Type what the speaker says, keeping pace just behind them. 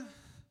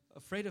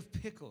Afraid of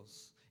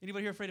pickles.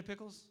 Anybody here afraid of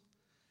pickles?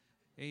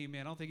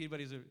 Amen. I don't think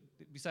anybody's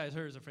besides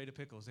her is afraid of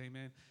pickles.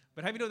 Amen.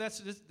 But how do you know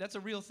that's a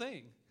real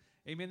thing?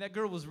 Amen. That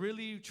girl was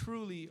really,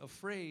 truly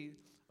afraid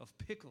of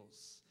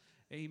pickles.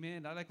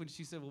 Amen. I like when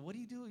she said, well, what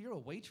do you do? You're a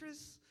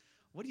waitress?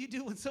 What do you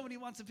do when somebody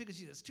wants a pickle?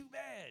 She says, too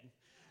bad.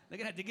 They're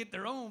going to have to get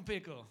their own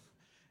pickle.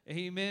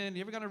 Amen. You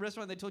ever gone to a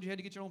restaurant and they told you had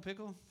to get your own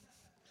pickle?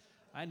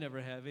 I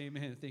never have.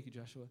 Amen. Thank you,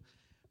 Joshua.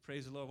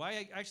 Praise the Lord. Well,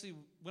 I actually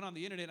went on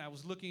the internet and I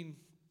was looking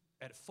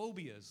at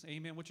phobias,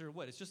 amen, which are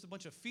what? It's just a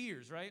bunch of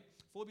fears, right?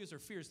 Phobias are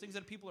fears, things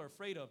that people are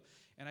afraid of.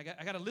 And I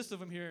got a list of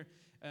them here,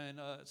 and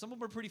some of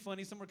them are pretty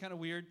funny, some are kind of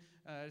weird.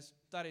 I just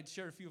thought I'd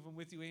share a few of them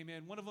with you,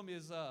 amen. One of them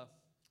is,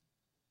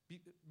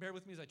 bear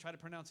with me as I try to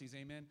pronounce these,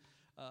 amen.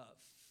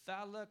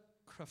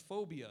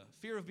 Phalacrophobia,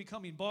 fear of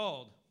becoming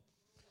bald.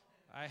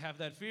 I have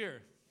that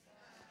fear.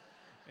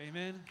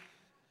 Amen.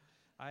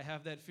 I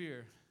have that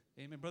fear.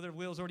 Amen. Brother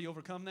Will's already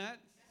overcome that.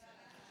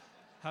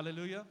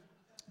 Hallelujah.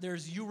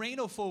 There's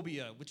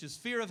uranophobia, which is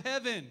fear of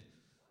heaven.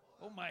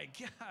 Oh, my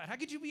God. How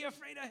could you be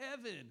afraid of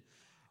heaven?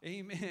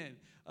 Amen.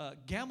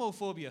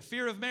 Gamophobia,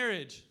 fear of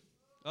marriage.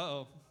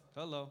 Uh-oh.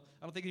 Hello.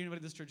 I don't think anybody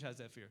in this church has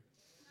that fear.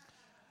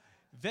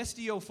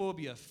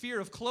 Vestiophobia,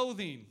 fear of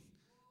clothing.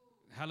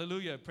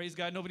 Hallelujah. Praise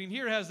God. Nobody in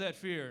here has that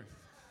fear,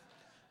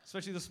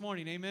 especially this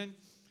morning. Amen.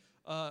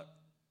 Let's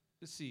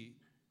see.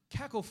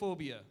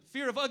 Cacophobia,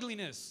 fear of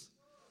ugliness.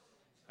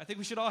 I think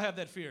we should all have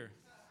that fear.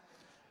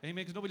 Amen,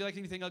 because nobody likes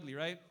anything ugly,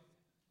 right?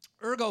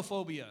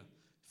 Ergophobia,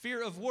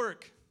 fear of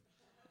work.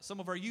 Some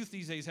of our youth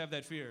these days have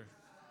that fear.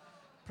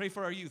 Pray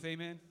for our youth,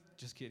 amen?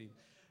 Just kidding.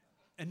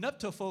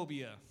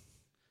 Anuptophobia,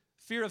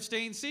 fear of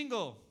staying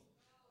single.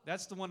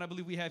 That's the one I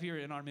believe we have here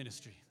in our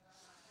ministry.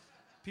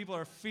 People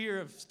are fear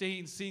of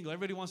staying single.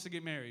 Everybody wants to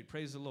get married.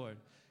 Praise the Lord.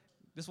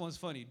 This one's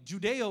funny.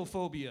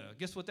 Judeophobia.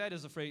 Guess what that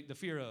is the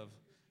fear of?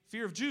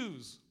 Fear of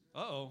Jews.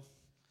 Uh-oh.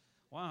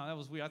 Wow, that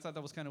was weird. I thought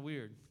that was kind of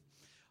weird.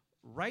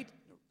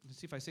 Let's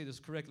see if I say this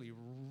correctly.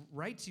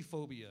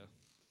 Rightiophobia.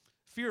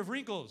 Fear of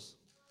wrinkles.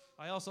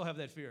 I also have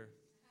that fear.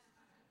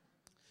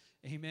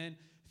 Amen.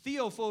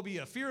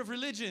 Theophobia. Fear of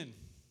religion.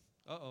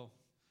 Uh-oh.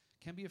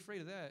 Can't be afraid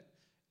of that.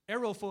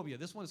 Aerophobia.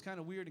 This one is kind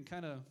of weird and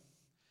kind of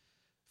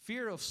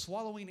fear of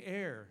swallowing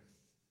air.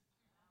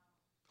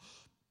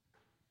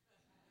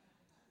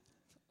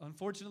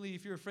 Unfortunately,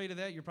 if you're afraid of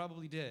that, you're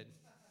probably dead.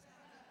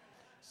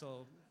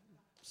 So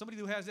somebody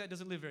who has that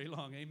doesn't live very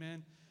long,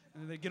 amen?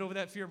 And they get over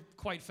that fear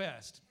quite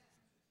fast.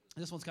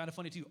 This one's kind of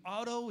funny too.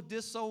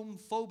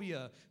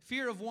 Autodysomphobia,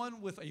 fear of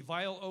one with a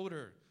vile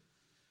odor.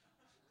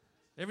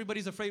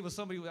 Everybody's afraid with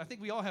somebody. I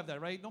think we all have that,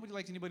 right? Nobody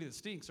likes anybody that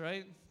stinks,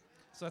 right?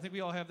 So I think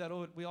we all have that.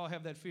 We all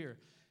have that fear.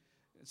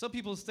 Some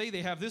people say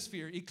they have this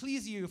fear,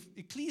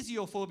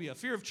 ecclesiophobia,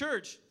 fear of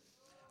church.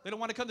 They don't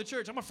want to come to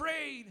church. I'm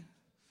afraid.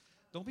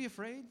 Don't be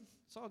afraid.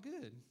 It's all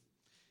good.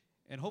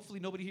 And hopefully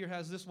nobody here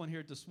has this one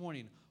here this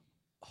morning.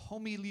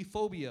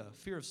 Homilephobia,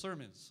 fear of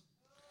sermons.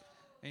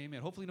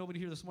 Amen. Hopefully nobody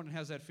here this morning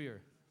has that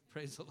fear.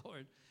 Praise the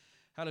Lord.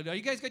 Hallelujah.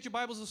 You guys got your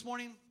Bibles this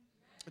morning?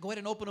 Go ahead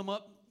and open them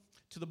up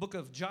to the book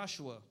of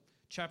Joshua,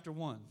 chapter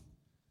 1.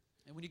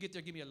 And when you get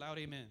there, give me a loud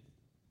amen.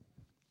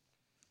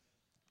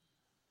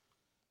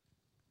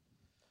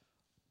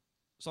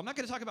 So I'm not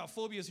going to talk about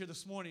phobias here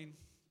this morning.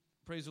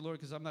 Praise the Lord,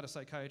 because I'm not a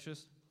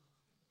psychiatrist.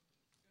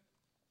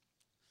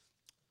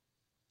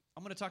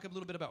 I'm going to talk a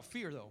little bit about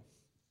fear, though,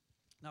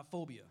 not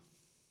phobia.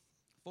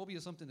 Phobia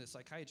is something that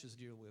psychiatrists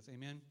deal with,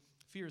 amen?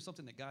 Fear is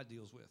something that God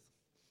deals with.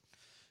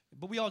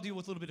 But we all deal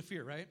with a little bit of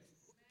fear, right?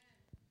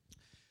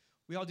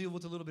 We all deal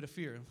with a little bit of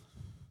fear.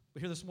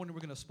 But here this morning, we're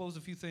going to expose a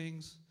few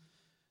things,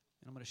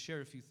 and I'm going to share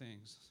a few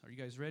things. Are you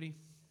guys ready?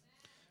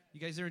 You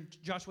guys are in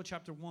Joshua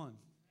chapter 1.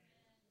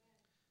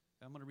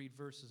 I'm going to read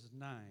verses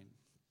 9.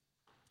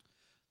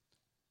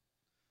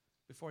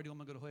 Before I do, I'm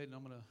going to go ahead and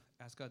I'm going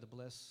to ask God to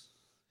bless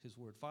His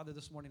word. Father,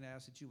 this morning I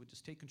ask that you would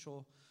just take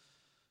control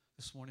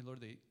this morning, Lord,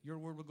 that your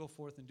word would go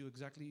forth and do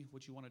exactly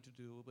what you wanted to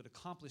do. It would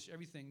accomplish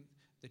everything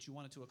that you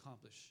wanted to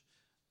accomplish.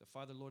 That,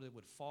 Father, Lord, it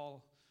would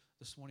fall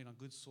this morning on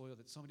good soil,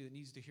 that somebody that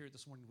needs to hear it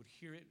this morning would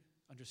hear it,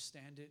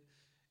 understand it,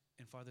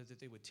 and, Father, that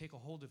they would take a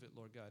hold of it,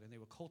 Lord God, and they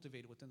would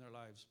cultivate it within their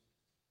lives.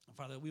 And,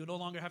 Father, we would no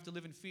longer have to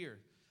live in fear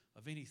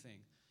of anything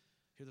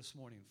here this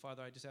morning.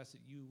 Father, I just ask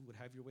that you would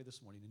have your way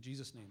this morning. In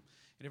Jesus' name.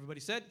 And everybody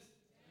said?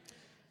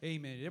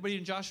 Amen. Everybody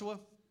in Joshua?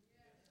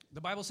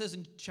 The Bible says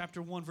in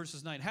chapter 1,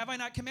 verses 9, have I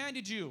not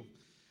commanded you?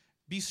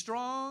 Be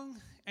strong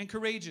and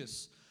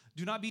courageous.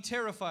 Do not be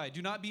terrified.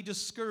 Do not be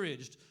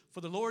discouraged.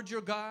 For the Lord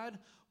your God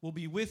will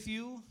be with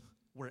you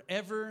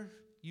wherever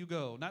you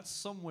go. Not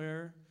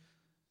somewhere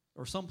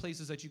or some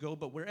places that you go,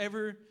 but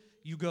wherever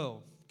you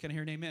go. Can I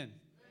hear an amen? Amen.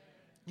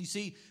 You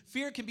see,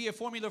 fear can be a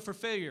formula for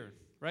failure,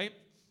 right?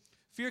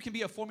 Fear can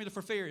be a formula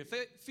for failure.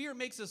 Fear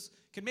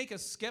can make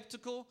us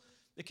skeptical.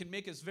 It can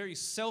make us very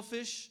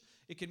selfish.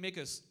 It can make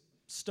us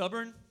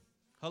stubborn.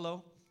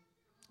 Hello?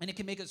 And it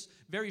can make us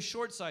very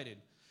short-sighted.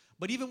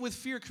 But even with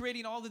fear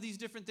creating all of these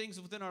different things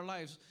within our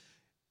lives,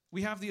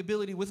 we have the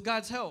ability with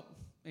God's help.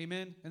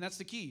 Amen? And that's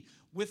the key.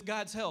 With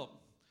God's help.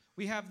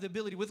 We have the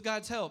ability with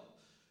God's help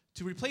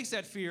to replace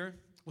that fear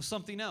with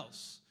something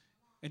else.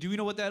 And do we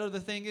know what that other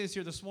thing is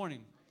here this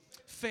morning?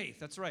 Faith,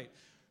 that's right.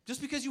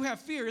 Just because you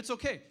have fear, it's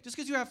okay. Just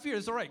because you have fear,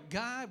 it's all right.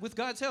 God, with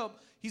God's help,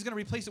 he's going to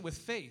replace it with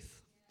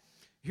faith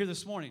here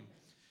this morning.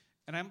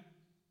 And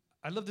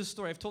I love this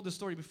story. I've told this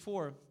story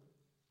before.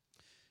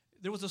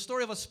 There was a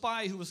story of a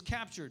spy who was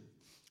captured,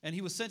 and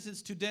he was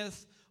sentenced to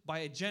death by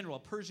a general, a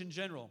Persian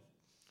general.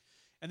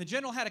 And the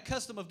general had a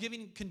custom of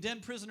giving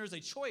condemned prisoners a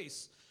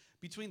choice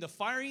between the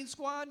firing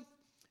squad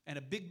and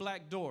a big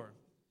black door.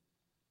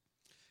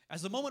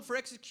 As the moment for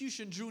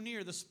execution drew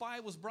near, the spy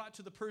was brought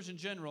to the Persian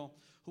general,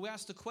 who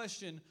asked the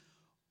question,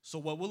 so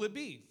what will it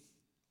be?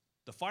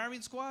 The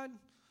firing squad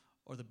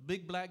or the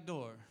big black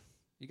door?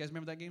 You guys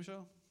remember that game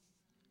show?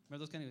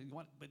 Remember those kind of, you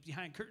want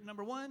behind curtain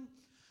number 1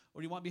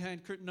 or do you want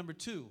behind curtain number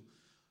 2?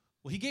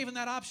 Well, he gave him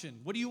that option.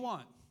 What do you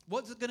want?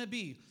 What's it going to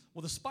be?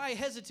 Well, the spy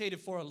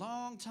hesitated for a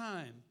long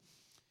time.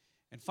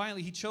 And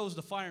finally, he chose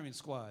the firing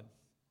squad.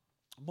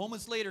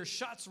 Moments later,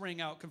 shots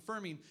rang out,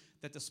 confirming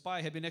that the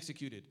spy had been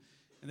executed.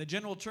 And the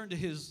general turned to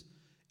his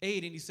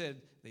aide and he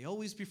said, they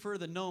always prefer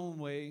the known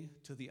way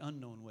to the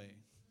unknown way.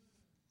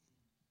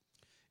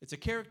 It's a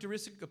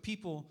characteristic of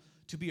people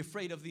to be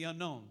afraid of the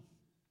unknown.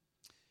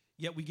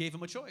 Yet we gave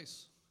him a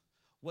choice.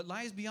 What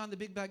lies beyond the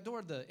big back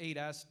door, the aide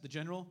asked the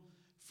general.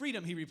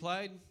 Freedom, he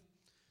replied.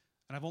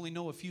 And I've only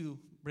known a few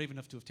brave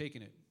enough to have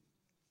taken it.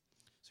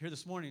 So here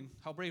this morning,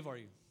 how brave are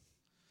you?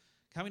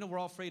 How many know we're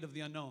all afraid of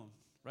the unknown,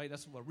 right?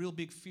 That's a real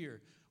big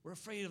fear. We're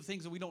afraid of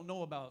things that we don't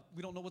know about.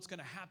 We don't know what's going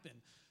to happen.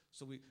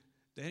 So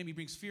the enemy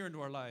brings fear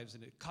into our lives,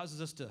 and it causes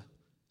us to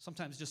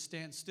sometimes just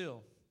stand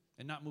still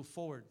and not move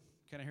forward.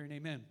 Can I hear an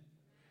amen?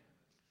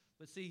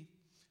 But see,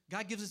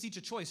 God gives us each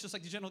a choice, just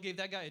like the general gave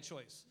that guy a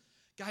choice.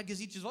 God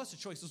gives each of us a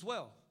choice as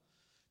well,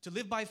 to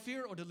live by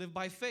fear or to live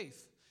by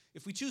faith.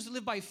 If we choose to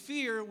live by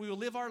fear, we will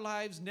live our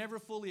lives never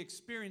fully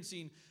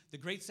experiencing the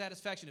great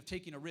satisfaction of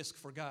taking a risk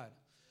for God.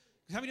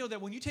 How many know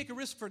that when you take a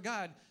risk for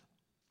God,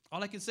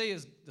 all I can say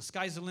is the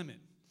sky's the limit.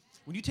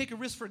 When you take a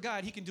risk for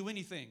God, he can do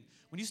anything.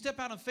 When you step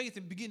out on faith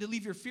and begin to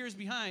leave your fears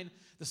behind,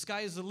 the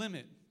sky is the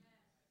limit.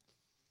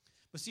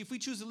 But see, if we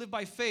choose to live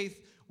by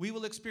faith, we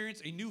will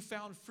experience a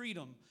newfound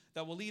freedom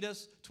that will lead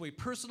us to a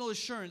personal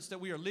assurance that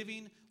we are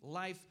living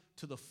life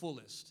to the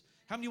fullest.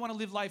 How many want to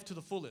live life to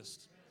the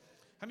fullest?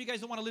 How many of you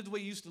guys don't want to live the way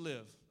you used to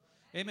live?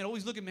 Amen.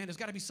 Always looking, man, there's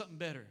got to be something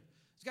better.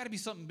 There's got to be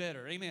something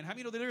better. Amen. How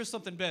many know that there is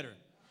something better?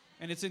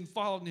 And it's in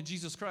following in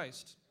Jesus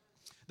Christ.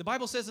 The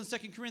Bible says in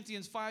 2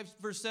 Corinthians 5,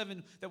 verse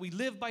 7, that we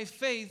live by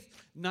faith,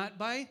 not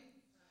by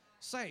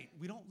sight.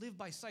 We don't live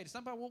by sight. It's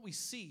not about what we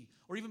see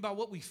or even about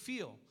what we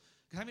feel.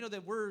 How many know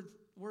that we're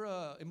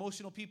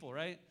emotional people,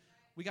 right?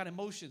 We got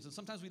emotions, and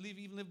sometimes we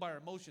even live by our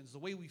emotions. The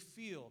way we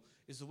feel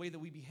is the way that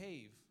we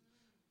behave.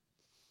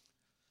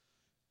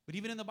 But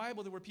even in the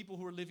Bible, there were people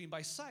who were living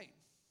by sight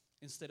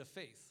instead of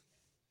faith.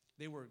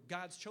 They were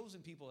God's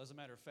chosen people, as a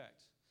matter of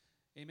fact.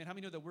 Amen. How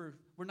many know that we're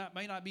not,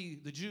 might not be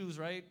the Jews,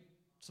 right?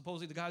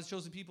 Supposedly the God's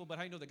chosen people, but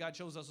how many know that God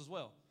chose us as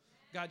well?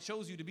 God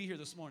chose you to be here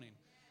this morning.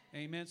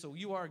 Amen. So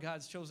you are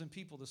God's chosen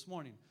people this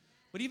morning.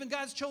 But even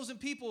God's chosen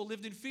people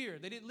lived in fear.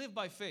 They didn't live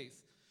by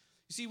faith.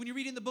 You see, when you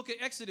read in the book of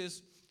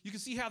Exodus, you can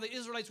see how the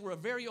Israelites were a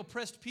very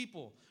oppressed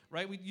people,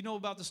 right? You know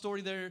about the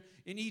story there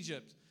in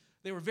Egypt.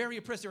 They were very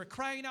oppressed. They were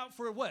crying out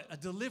for what? A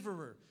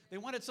deliverer. They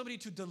wanted somebody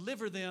to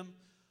deliver them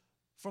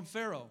from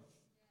Pharaoh.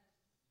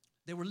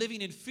 They were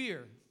living in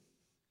fear.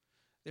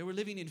 They were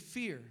living in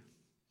fear.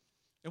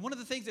 And one of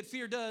the things that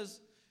fear does,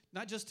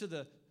 not just to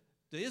the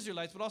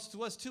Israelites, but also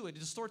to us too, it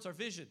distorts our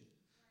vision.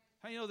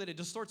 How do you know that it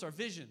distorts our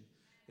vision?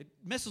 It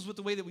messes with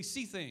the way that we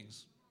see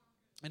things.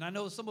 And I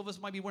know some of us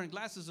might be wearing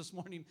glasses this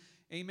morning.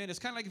 Amen. It's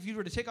kind of like if you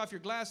were to take off your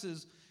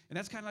glasses, and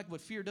that's kind of like what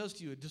fear does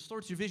to you. It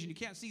distorts your vision. You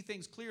can't see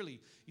things clearly.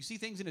 You see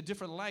things in a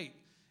different light.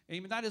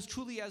 Amen. Not as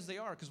truly as they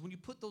are, because when you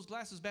put those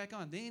glasses back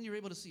on, then you're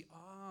able to see,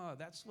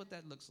 that's what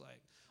that looks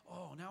like.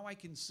 Oh, now I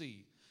can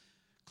see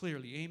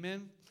clearly.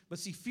 Amen. But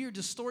see, fear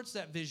distorts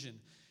that vision.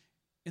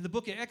 In the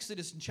book of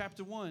Exodus, in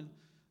chapter 1,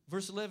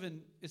 verse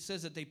 11, it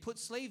says that they put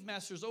slave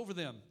masters over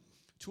them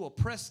to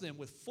oppress them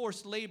with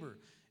forced labor.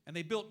 And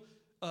they built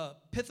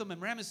Pithom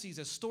and Ramesses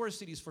as storage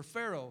cities for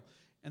Pharaoh.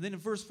 And then in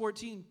verse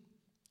 14,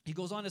 he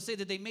goes on to say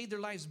that they made their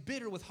lives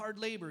bitter with hard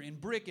labor in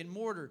brick and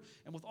mortar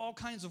and with all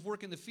kinds of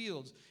work in the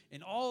fields.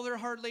 In all their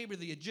hard labor,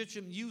 the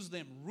Egyptians used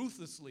them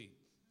ruthlessly.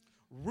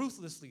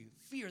 Ruthlessly.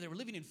 Fear. They were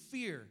living in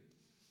fear.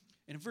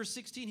 And in verse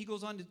 16, he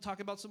goes on to talk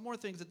about some more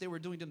things that they were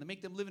doing to them to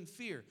make them live in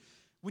fear.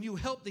 When you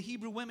help the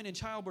Hebrew women in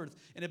childbirth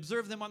and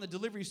observe them on the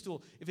delivery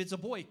stool, if it's a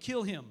boy,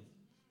 kill him.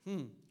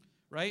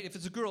 Right? If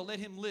it's a girl, let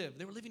him live.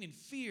 They were living in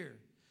fear.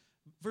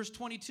 Verse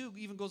 22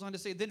 even goes on to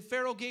say, then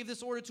Pharaoh gave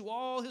this order to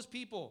all his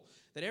people,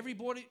 that every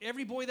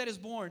boy that is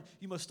born,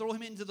 you must throw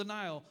him into the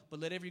Nile, but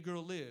let every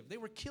girl live. They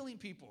were killing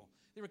people.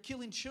 They were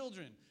killing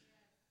children.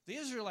 The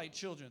Israelite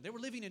children, they were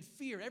living in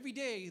fear. Every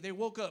day they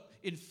woke up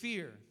in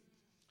fear.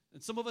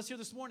 And some of us here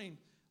this morning,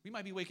 we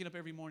might be waking up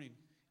every morning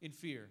in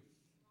fear.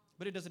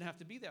 But it doesn't have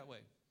to be that way.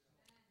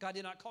 God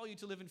did not call you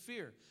to live in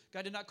fear.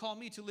 God did not call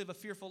me to live a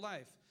fearful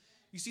life.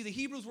 You see, the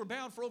Hebrews were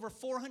bound for over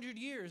 400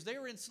 years. They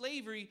were in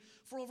slavery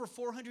for over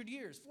 400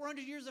 years.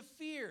 400 years of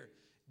fear.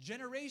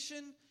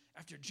 Generation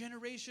after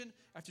generation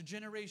after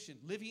generation,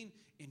 living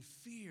in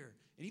fear.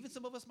 And even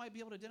some of us might be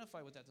able to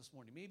identify with that this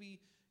morning. Maybe,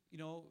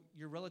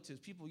 your relatives,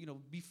 people,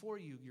 before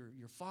you,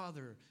 your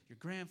father, your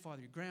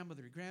grandfather, your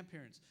grandmother, your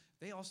grandparents,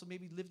 they also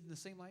maybe lived in the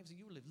same lives that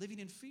you lived, living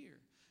in fear.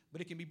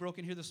 But it can be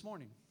broken here this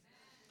morning.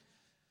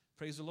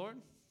 Praise the Lord.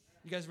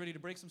 You guys ready to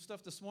break some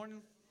stuff this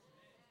morning?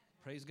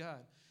 Praise God.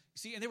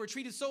 See, and they were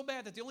treated so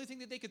bad that the only thing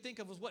that they could think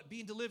of was what?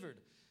 Being delivered.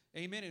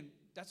 Amen. And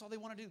that's all they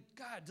want to do.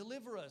 God,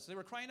 deliver us. They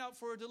were crying out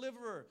for a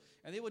deliverer.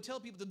 And they would tell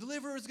people, the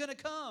deliverer is going to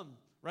come,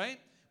 right?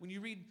 When you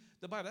read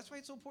the Bible. That's why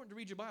it's so important to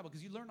read your Bible,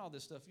 because you learn all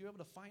this stuff. You're able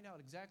to find out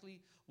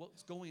exactly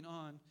what's going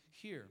on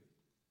here.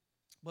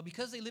 But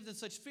because they lived in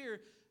such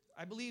fear,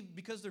 I believe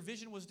because their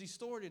vision was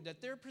distorted,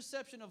 that their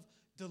perception of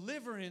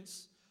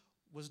deliverance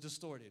was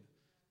distorted.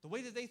 The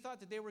way that they thought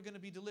that they were going to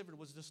be delivered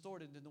was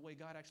distorted than the way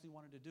God actually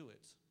wanted to do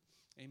it.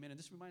 Amen. And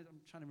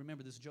I'm trying to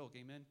remember this joke.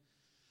 Amen.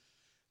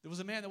 There was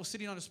a man that was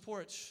sitting on his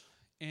porch,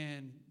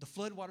 and the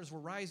floodwaters were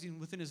rising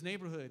within his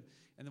neighborhood,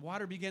 and the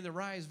water began to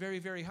rise very,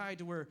 very high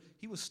to where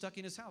he was stuck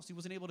in his house. He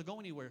wasn't able to go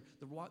anywhere.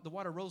 The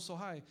water rose so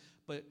high.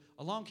 But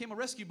along came a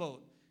rescue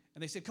boat,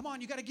 and they said, come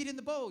on, you got to get in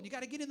the boat. You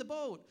got to get in the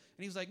boat.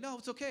 And he was like, no,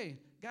 it's okay.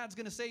 God's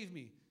going to save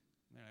me.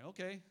 And they're like,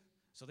 okay.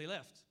 So they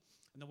left.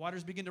 And the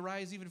waters began to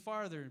rise even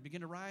farther and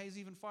begin to rise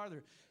even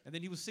farther. And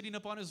then he was sitting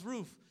up on his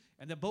roof,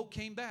 and the boat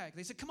came back.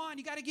 They said, come on,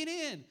 you got to get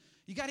in.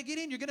 You got to get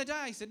in. You're going to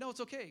die. He said, no,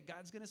 it's okay.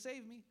 God's going to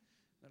save me.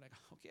 They're like,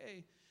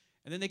 okay.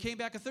 And then they came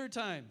back a third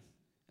time,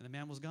 and the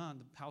man was gone.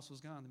 The house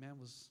was gone. The man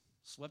was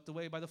swept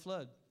away by the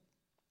flood.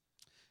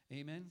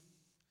 Amen.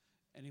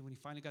 And then when he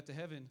finally got to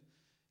heaven,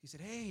 he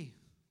said, hey,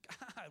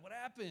 God, what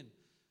happened?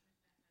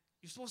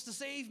 You're supposed to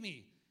save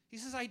me. He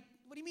says,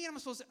 what do you mean I'm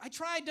supposed to? I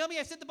tried, dummy.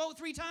 I set the boat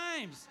 3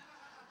 times.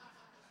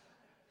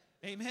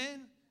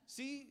 Amen.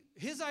 See,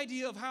 his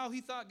idea of how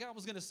he thought God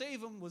was going to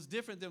save him was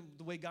different than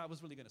the way God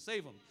was really going to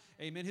save him.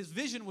 Amen. His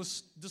vision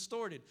was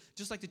distorted,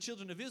 just like the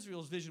children of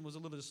Israel's vision was a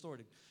little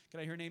distorted. Can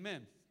I hear an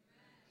amen?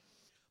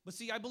 But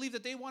see, I believe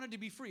that they wanted to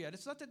be free. And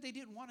it's not that they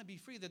didn't want to be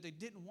free, that they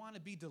didn't want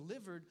to be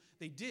delivered.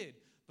 They did.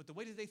 But the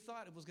way that they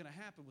thought it was going to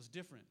happen was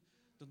different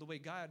than the way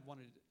God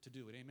wanted to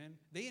do it. Amen.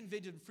 They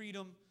envisioned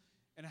freedom,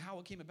 and how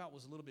it came about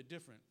was a little bit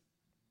different.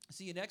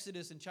 See, in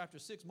Exodus in chapter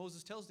 6,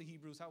 Moses tells the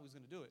Hebrews how he's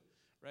going to do it.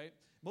 Right?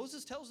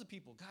 Moses tells the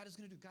people, God is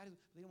going to do.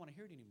 They didn't want to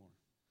hear it anymore.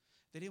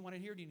 They didn't want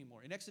to hear it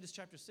anymore. In Exodus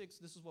chapter 6,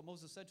 this is what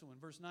Moses said to him in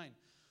verse 9.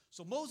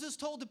 So Moses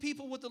told the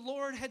people what the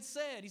Lord had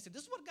said. He said,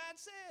 this is what God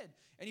said.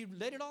 And he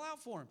laid it all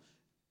out for them.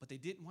 But they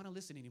didn't want to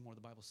listen anymore,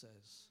 the Bible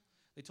says.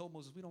 They told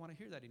Moses, we don't want to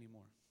hear that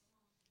anymore.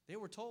 They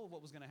were told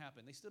what was going to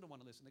happen. They still don't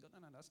want to listen. They go,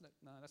 no,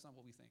 that's not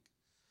what we think.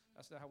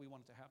 That's not how we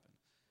want it to happen.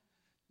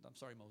 I'm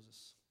sorry,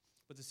 Moses.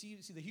 But see,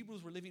 the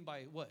Hebrews were living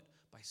by what?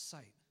 By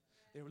sight.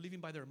 They were living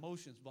by their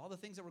emotions, by all the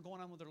things that were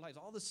going on with their lives,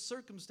 all the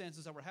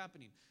circumstances that were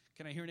happening.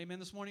 Can I hear an amen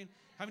this morning?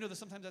 How many know that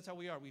sometimes that's how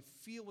we are? We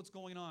feel what's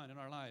going on in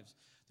our lives,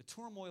 the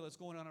turmoil that's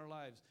going on in our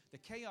lives, the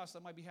chaos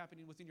that might be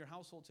happening within your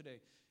household today,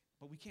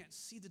 but we can't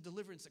see the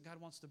deliverance that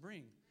God wants to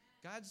bring.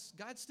 God's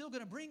still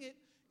going to bring it.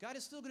 God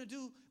is still going to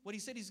do what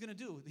he said he's going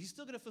to do. He's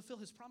still going to fulfill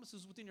his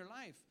promises within your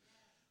life.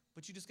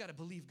 But you just got to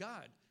believe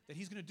God, that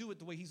he's going to do it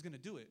the way he's going to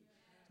do it.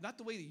 Not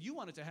the way that you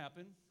want it to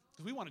happen,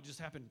 because we want it to just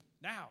happen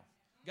now.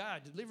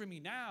 God, deliver me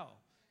now.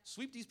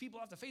 Sweep these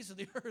people off the face of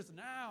the earth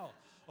now.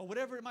 Or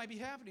whatever it might be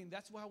happening,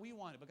 that's how we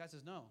want it. But God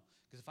says no.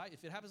 Because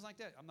if it happens like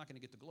that, I'm not going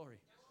to get the glory.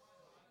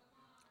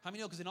 How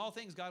many know? Because in all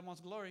things, God wants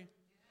glory.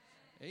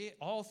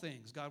 All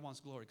things, God wants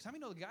glory. Because how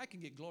many know God can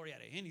get glory out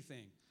of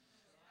anything?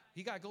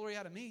 He got glory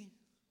out of me.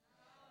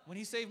 When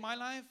he saved my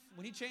life,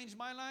 when he changed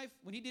my life,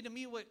 when he did to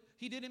me what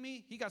he did to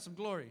me, he got some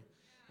glory.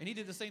 And he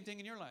did the same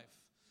thing in your life.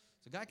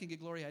 So God can get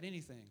glory out of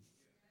anything.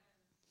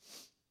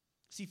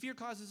 See, fear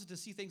causes us to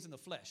see things in the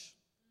flesh.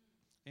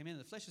 Amen.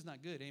 The flesh is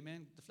not good.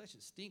 Amen. The flesh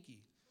is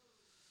stinky.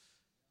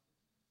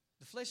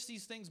 The flesh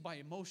sees things by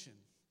emotion,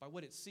 by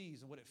what it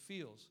sees and what it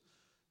feels.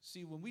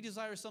 See, when we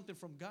desire something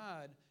from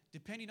God,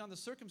 depending on the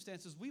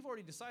circumstances, we've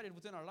already decided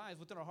within our lives,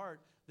 within our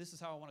heart, this is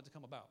how I want it to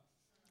come about,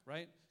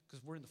 right?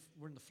 Because we're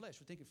in the flesh.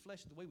 We're thinking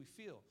flesh the way we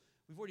feel.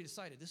 We've already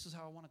decided this is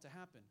how I want it to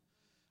happen,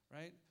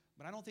 right?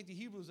 But I don't think the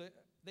Hebrews,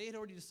 they had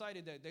already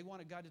decided that they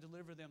wanted God to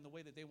deliver them the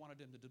way that they wanted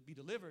them to be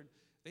delivered.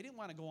 They didn't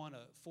want to go on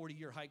a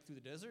 40-year hike through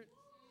the desert,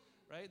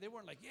 right? They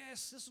weren't like,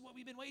 yes, this is what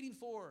we've been waiting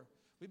for.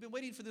 We've been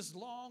waiting for this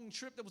long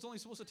trip that was only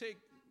supposed to take,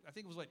 I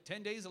think it was like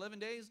 10 days, 11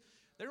 days.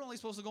 They were only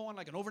supposed to go on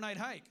like an overnight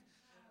hike.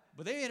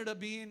 But they ended up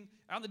being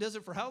out in the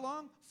desert for how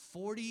long?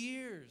 40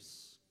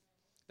 years.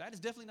 That is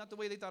definitely not the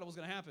way they thought it was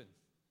going to happen.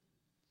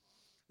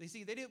 They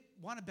didn't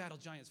want to battle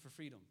giants for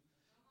freedom.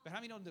 But how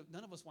many know that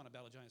none of us want to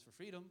battle giants for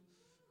freedom,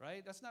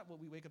 right? That's not what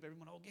we wake up every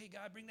morning, okay,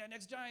 God, bring that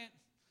next giant.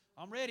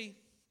 I'm ready.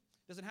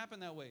 It doesn't happen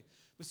that way.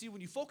 But see,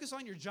 when you focus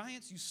on your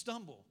giants, you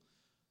stumble.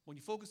 When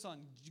you focus on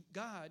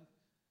God,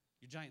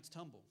 your giants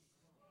tumble.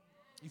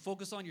 You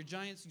focus on your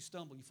giants, you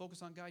stumble. You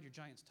focus on God, your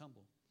giants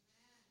tumble.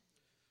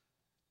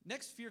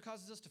 Next, fear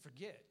causes us to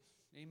forget.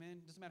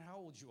 Amen. Doesn't matter how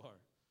old you are.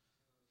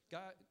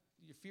 God,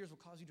 your fears will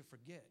cause you to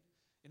forget.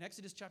 In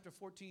Exodus chapter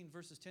 14,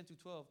 verses 10 through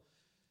 12,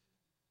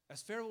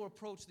 as Pharaoh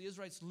approached, the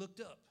Israelites looked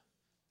up,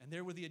 and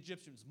there were the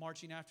Egyptians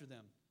marching after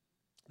them.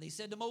 They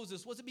said to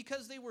Moses, was it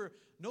because they were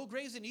no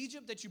graves in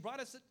Egypt that you brought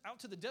us out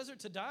to the desert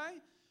to die?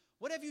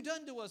 What have you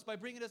done to us by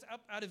bringing us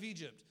up out of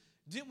Egypt?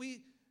 Didn't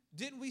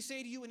we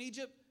say to you in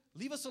Egypt,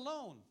 leave us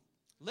alone.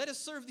 Let us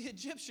serve the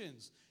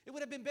Egyptians. It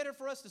would have been better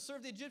for us to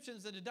serve the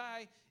Egyptians than to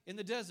die in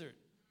the desert.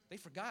 They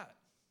forgot.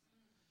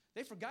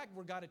 They forgot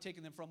where God had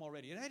taken them from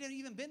already. It hadn't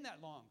even been that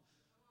long.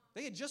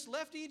 They had just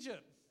left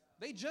Egypt.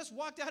 They just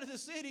walked out of the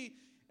city,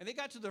 and they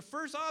got to their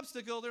first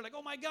obstacle. They're like,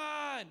 oh, my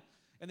God.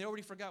 And they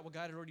already forgot what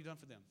God had already done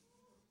for them.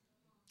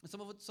 And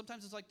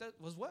sometimes it's like that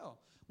as well.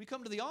 We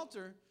come to the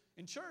altar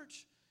in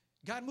church.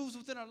 God moves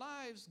within our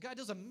lives. God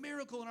does a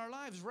miracle in our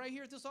lives right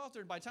here at this altar.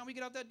 And by the time we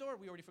get out that door,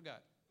 we already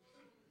forgot.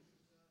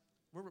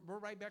 We're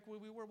right back where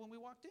we were when we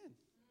walked in.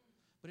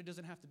 But it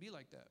doesn't have to be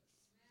like that.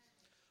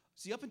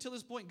 See, up until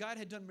this point, God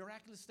had done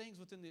miraculous things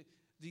within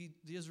the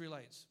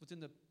Israelites,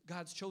 within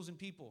God's chosen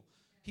people.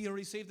 He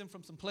already saved them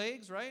from some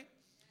plagues, right?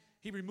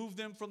 He removed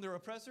them from their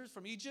oppressors,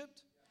 from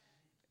Egypt.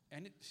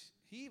 And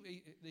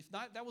if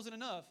not, that wasn't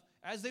enough.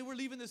 As they were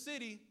leaving the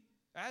city,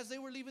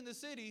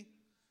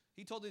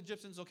 he told the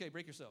Egyptians, okay,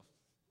 break yourself.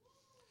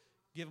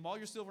 Give them all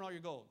your silver and all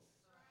your gold.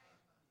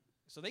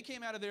 So they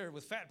came out of there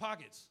with fat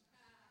pockets.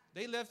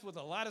 They left with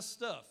a lot of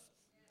stuff.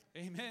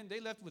 Amen.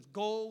 They left with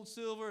gold,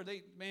 silver.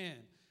 There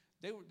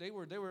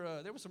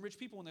were some rich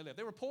people when they left.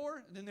 They were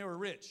poor, and then they were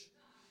rich.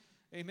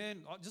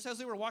 Amen. Just as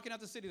they were walking out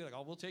the city, they're like,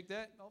 oh, we'll take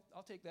that.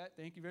 I'll take that.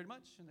 Thank you very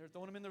much. And they're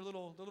throwing them in their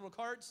little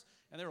carts,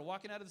 and they were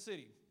walking out of the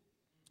city.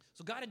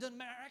 So God had done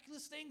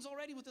miraculous things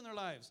already within their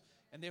lives,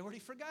 and they already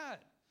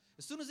forgot.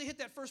 As soon as they hit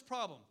that first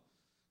problem,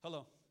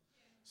 as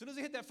soon as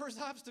they hit that first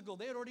obstacle,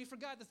 they had already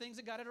forgot the things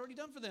that God had already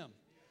done for them.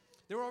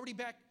 They were already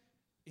back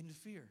into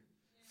fear.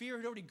 Fear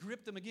had already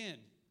gripped them again.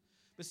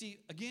 But see,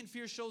 again,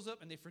 fear shows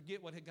up, and they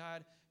forget what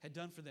God had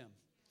done for them.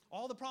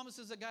 All the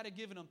promises that God had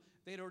given them,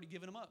 they had already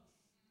given them up.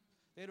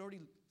 They had already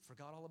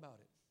forgot all about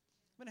it.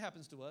 When it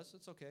happens to us,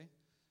 it's okay.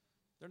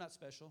 They're not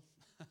special.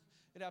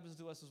 It happens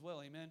to us as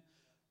well, amen?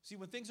 See,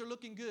 when things are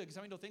looking good, because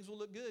how many know things will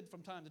look good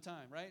from time to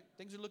time, right?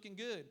 Things are looking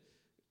good.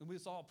 And we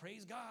just all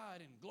praise God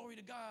and glory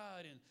to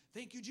God and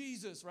thank you,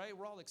 Jesus, right?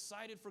 We're all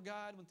excited for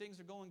God when things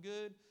are going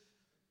good.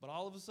 But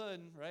all of a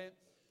sudden, right,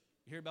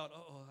 you hear about,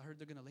 I heard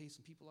they're going to lay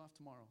some people off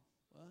tomorrow.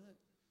 What?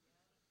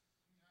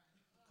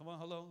 Come on,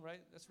 hello,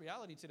 right? That's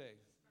reality today.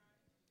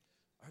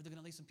 I heard they're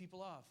going to lay some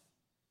people off.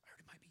 I heard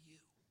it might be you.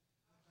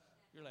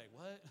 You're like,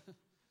 what?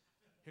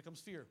 Here comes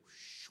fear.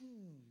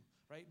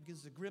 Right? It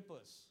begins to grip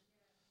us.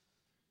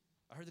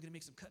 I heard they're going to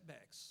make some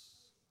cutbacks.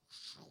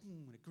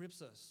 And it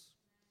grips us.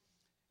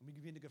 And we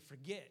begin to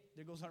forget.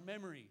 There goes our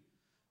memory.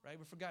 Right?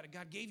 We forgot that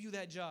God gave you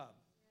that job.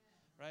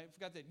 Right? We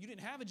forgot that you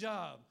didn't have a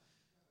job.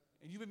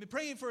 And you've been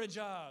praying for a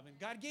job. And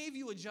God gave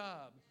you a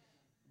job.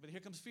 But here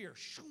comes fear.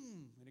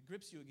 And it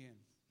grips you again.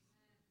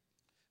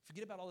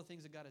 Forget about all the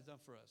things that God has done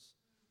for us.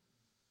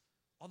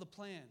 All the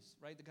plans,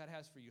 right, that God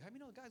has for you. How many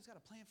know God's got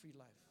a plan for your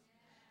life?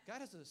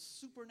 God has a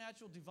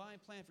supernatural, divine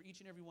plan for each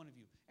and every one of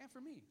you. And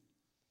for me.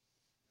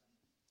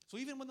 So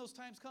even when those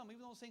times come,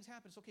 even when those things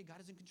happen, it's okay.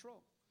 God is in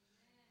control.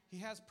 He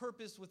has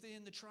purpose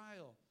within the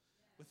trial.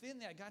 Within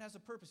that, God has a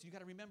purpose. You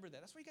got to remember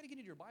that. That's why you got to get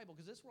into your Bible,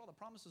 because this is where all the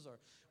promises are.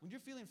 When you're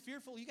feeling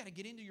fearful, you got to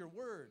get into your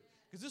Word,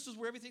 because this is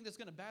where everything that's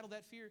going to battle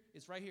that fear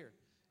is right here.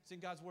 It's in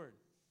God's Word.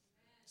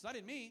 It's not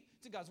in me.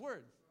 It's in God's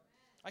Word.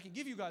 I can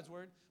give you God's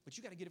Word, but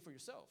you got to get it for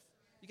yourself.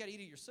 You got to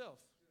eat it yourself.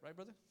 Right,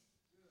 brother?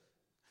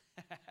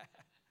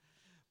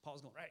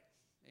 Paul's going, right.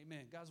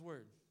 Amen. God's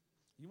Word.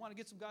 You want to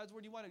get some God's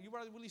Word? You want to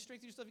really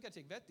strengthen yourself? You got to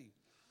take Veti.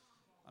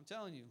 I'm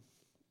telling you.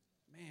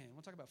 Man, I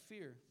want to talk about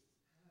fear.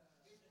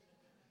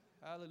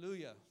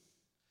 Hallelujah.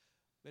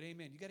 But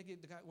amen. You got to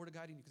get the Word of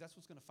God in you, because that's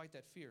what's going to fight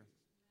that fear.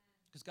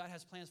 Because God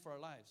has plans for our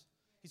lives.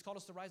 He's called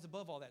us to rise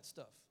above all that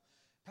stuff.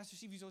 Pastor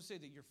Steve used to always say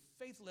that your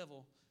faith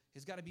level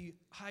has got to be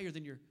higher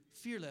than your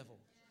fear level.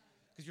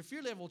 Because your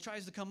fear level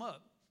tries to come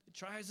up. It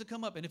tries to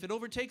come up. And if it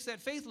overtakes that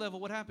faith level,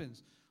 what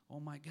happens? Oh,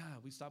 my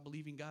God, we stop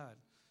believing God.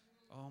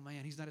 Oh,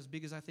 man, he's not as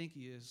big as I think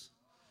he is.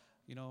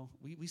 You know,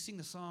 we sing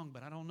the song,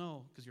 but I don't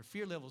know, because your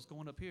fear level is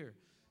going up here.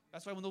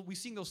 That's why when we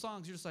sing those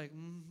songs, you're just like,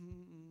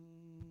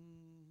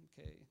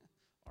 okay,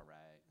 all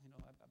right. You know,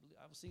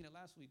 I was singing it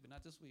last week, but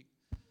not this week,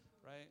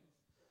 right?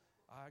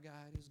 Our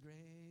God is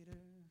greater,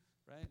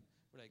 right?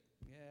 We're like,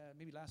 yeah,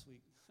 maybe last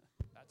week.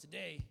 Not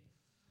today.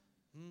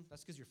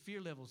 That's because your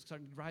fear level is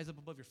starting to rise up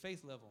above your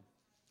faith level.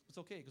 It's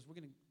okay, because we're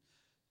going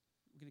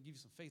to give you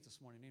some faith this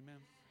morning. Amen.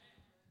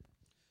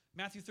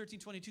 Matthew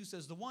 13:22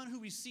 says, the one who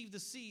received the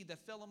seed that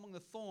fell among the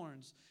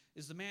thorns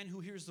is the man who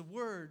hears the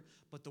word,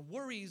 but the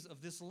worries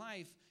of this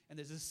life and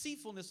the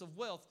deceitfulness of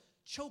wealth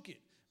choke it,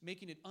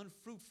 making it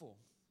unfruitful.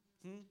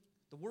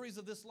 The worries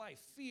of this life,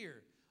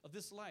 fear of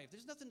this life.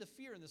 There's nothing to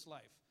fear in this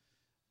life.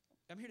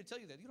 I'm here to tell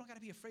you that. You don't got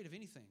to be afraid of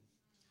anything.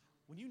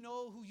 When you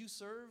know who you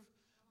serve,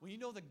 when you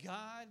know the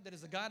God that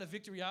is the God of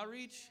Victory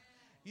Outreach,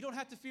 you don't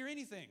have to fear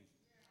anything.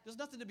 There's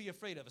nothing to be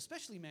afraid of,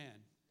 especially man.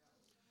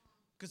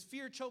 Because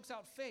fear chokes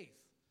out faith.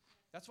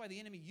 That's why the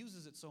enemy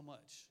uses it so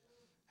much.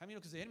 How many know?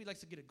 Because the enemy likes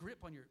to get a grip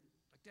on your,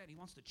 like that. He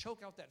wants to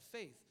choke out that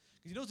faith.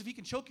 Because he knows if he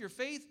can choke your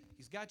faith,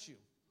 he's got you.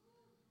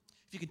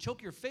 If you can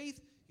choke your faith,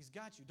 he's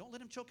got you. Don't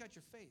let him choke out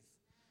your faith.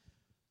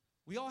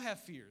 We all have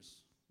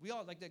fears. We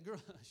all, like that girl,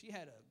 she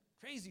had a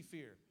crazy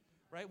fear,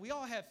 right? We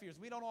all have fears.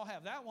 We don't all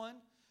have that one.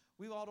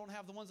 We all don't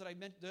have the ones that I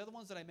mentioned, the other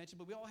ones that I mentioned,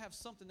 but we all have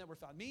something that we're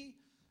found. Me,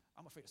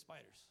 I'm afraid of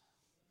spiders.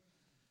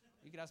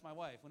 You can ask my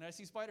wife. When I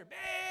see a spider,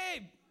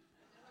 babe,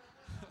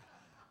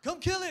 come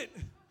kill it.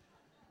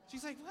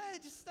 She's like, what?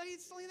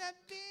 It's only that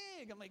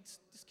big. I'm like,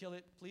 just kill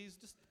it, please.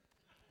 Just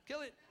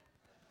kill it.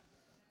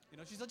 You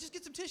know, she's like, just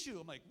get some tissue.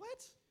 I'm like,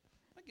 what?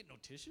 I'm not getting no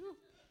tissue.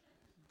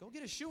 Go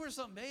get a shoe or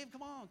something, babe.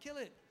 Come on, kill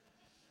it.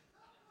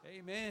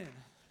 Amen.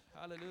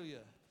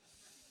 Hallelujah.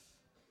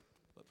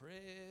 But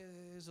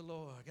praise the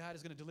Lord. God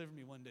is going to deliver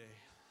me one day.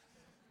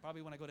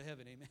 Probably when I go to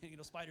heaven. Amen. You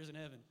know, spiders in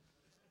heaven.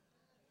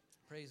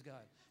 Praise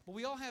God. But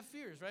we all have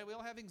fears, right? We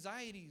all have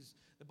anxieties.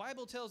 The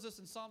Bible tells us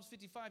in Psalms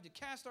 55 to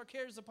cast our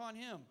cares upon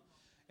him.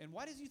 And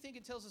why does you think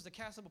it tells us to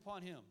cast them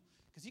upon him?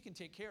 Because he can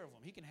take care of them.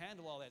 He can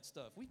handle all that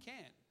stuff. We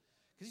can't.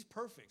 Because he's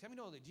perfect. How many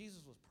know that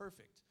Jesus was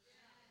perfect?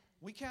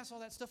 We cast all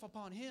that stuff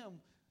upon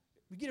him.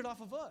 We get it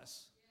off of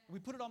us. We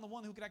put it on the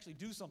one who can actually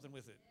do something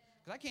with it.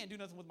 Because I can't do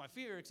nothing with my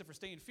fear except for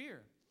stay in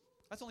fear.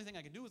 That's the only thing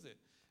I can do with it.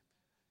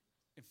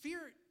 And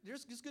fear,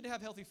 it's good to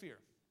have healthy fear.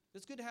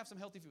 It's good to have some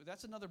healthy fear.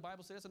 That's another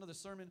Bible study. That's another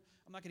sermon.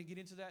 I'm not going to get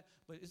into that.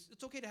 But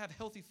it's okay to have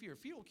healthy fear.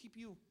 Fear will keep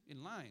you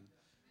in line,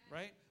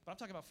 right? But I'm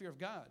talking about fear of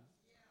God.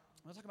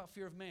 I'm not talking about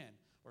fear of man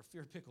or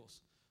fear of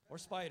pickles or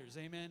spiders,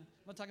 amen?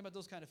 I'm not talking about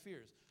those kind of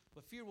fears.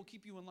 But fear will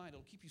keep you in line.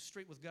 It'll keep you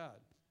straight with God.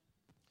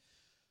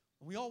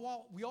 We all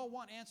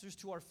want answers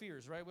to our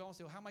fears, right? We all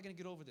say, well, how am I going to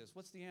get over this?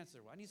 What's the answer?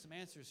 Well, I need some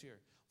answers here.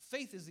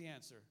 Faith is the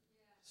answer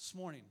this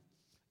morning.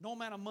 No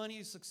amount of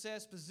money,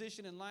 success,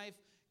 position in life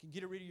can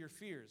get rid of your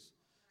fears.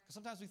 Because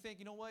sometimes we think,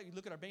 you know what? You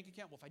look at our bank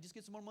account. Well, if I just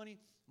get some more money,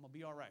 I'm going to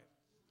be all right.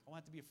 I won't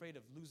have to be afraid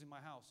of losing my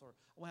house, or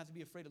I won't have to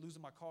be afraid of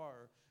losing my car,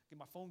 or get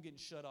my phone getting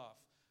shut off,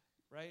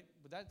 right?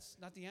 But that's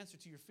not the answer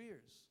to your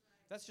fears.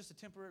 That's just a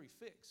temporary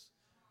fix.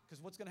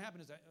 Because what's going to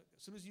happen is that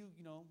as soon as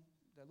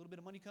that little bit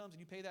of money comes and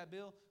you pay that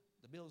bill,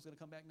 the bill is going to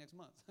come back next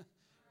month.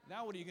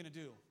 Now what are you going to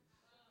do?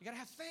 You got to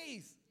have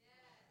faith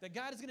that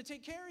God is going to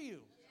take care of you.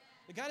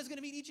 That God is going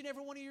to meet each and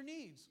every one of your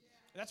needs.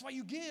 And that's why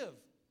you give.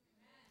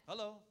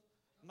 Hello.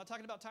 I'm not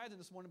talking about tithing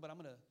this morning, but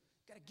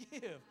got to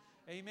give.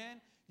 Amen.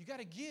 You got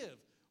to give.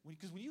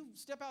 Because when you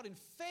step out in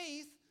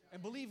faith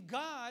and believe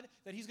God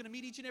that he's going to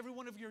meet each and every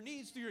one of your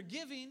needs through your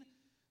giving,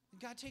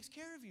 God takes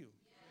care of you.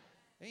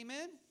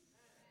 Amen.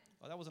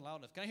 Oh, that wasn't loud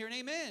enough. Can I hear an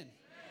amen?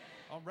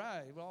 All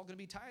right. We're all going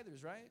to be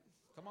tithers, right?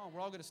 Come on.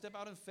 We're all going to step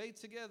out in faith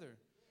together.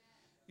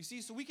 You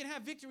see, so we can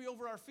have victory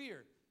over our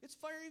fear. It's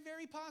very,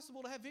 very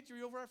possible to have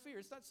victory over our fear.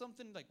 It's not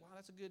something like, wow,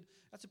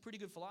 that's a pretty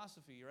good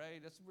philosophy,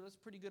 right? That's a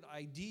pretty good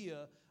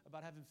idea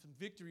about having some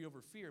victory over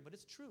fear, but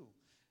it's true.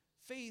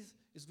 Faith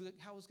is good.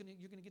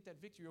 You're going to get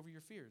that victory over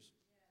your fears.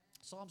 Yeah.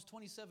 Psalms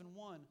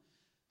 27:1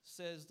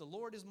 says, the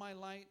Lord is my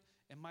light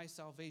and my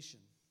salvation.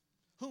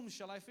 Whom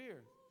shall I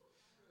fear?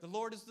 The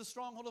Lord is the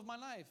stronghold of my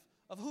life.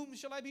 Of whom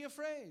shall I be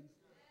afraid?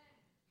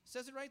 It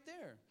says it right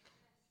there.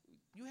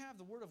 You have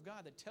the word of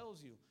God that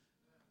tells you,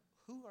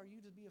 who are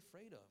you to be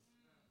afraid of?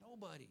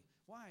 Nobody.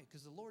 Why?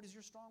 Because the Lord is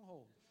your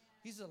stronghold.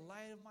 He's the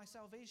light of my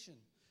salvation.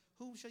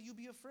 Whom shall you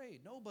be afraid?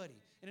 Nobody.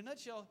 In a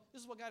nutshell,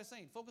 this is what God is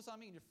saying. Focus on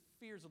me and your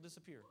fears will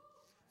disappear.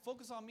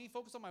 Focus on me.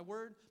 Focus on my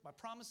word, my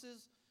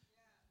promises.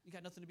 You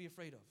got nothing to be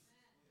afraid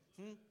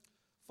of.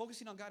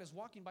 Focusing on God is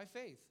walking by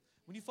faith.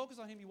 When you focus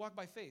on him, you walk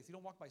by faith. You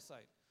don't walk by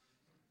sight.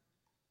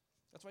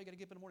 That's why you got to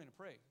get up in the morning and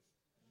pray.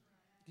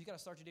 You got to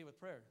start your day with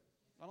prayer.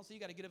 I don't say you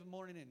got to get up in the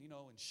morning and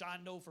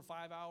shondo for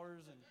 5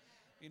 hours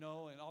and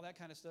all that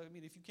kind of stuff. I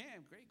mean, if you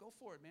can, great, go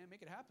for it, man.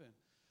 Make it happen.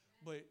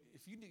 But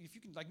if you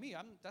can, like me,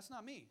 that's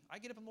not me. I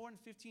get up in the morning,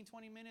 15,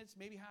 20 minutes,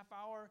 maybe half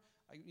hour.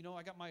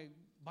 I got my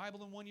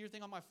Bible in 1 year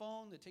thing on my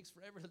phone that takes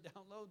forever to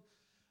download,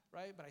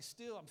 right? But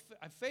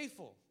I'm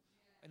faithful.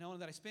 I know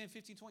that I spend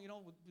 15, 20,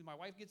 my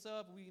wife gets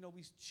up,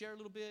 we share a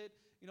little bit.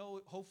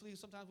 Hopefully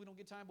sometimes we don't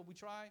get time, but we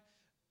try.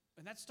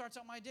 And that starts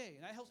out my day,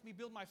 and that helps me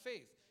build my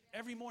faith.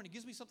 Every morning, it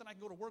gives me something I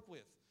can go to work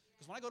with.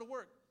 Because when I go to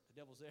work,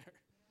 the devil's there.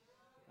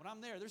 When I'm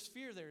there, there's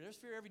fear there. There's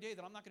fear every day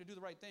that I'm not going to do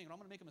the right thing, or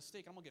I'm going to make a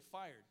mistake, I'm going to get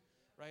fired,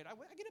 right? I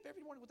get up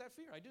every morning with that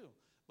fear, I do.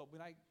 But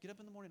when I get up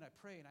in the morning, I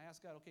pray, and I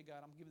ask God, okay,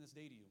 God, I'm giving this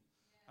day to you.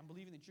 I'm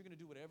believing that you're going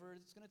to do whatever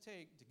it's going to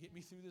take to get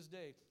me through this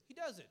day. He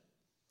does it.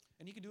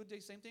 And he can do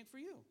the same thing for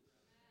you.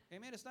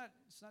 Amen. It's not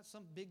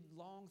some big,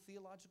 long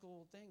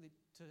theological thing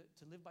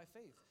to live by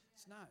faith.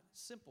 It's not.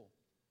 It's simple.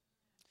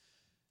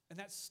 And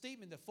that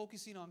statement, that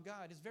focusing on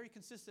God, is a very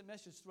consistent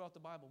message throughout the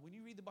Bible. When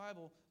you read the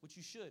Bible, which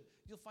you should,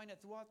 you'll find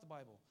that throughout the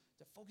Bible,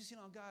 that focusing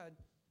on God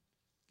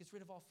gets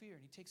rid of all fear,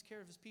 and he takes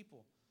care of his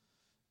people.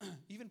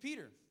 Even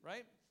Peter,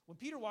 right? When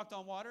Peter walked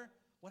on water,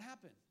 what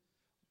happened?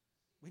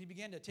 When he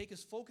began to take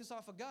his focus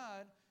off of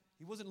God,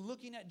 He wasn't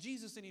looking at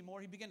Jesus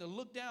anymore. He began to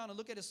look down and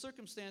look at his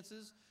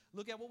circumstances,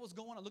 look at what was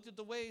going on, looked at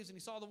the waves, and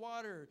he saw the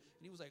water,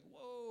 and he was like,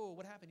 whoa,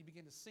 what happened? He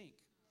began to sink.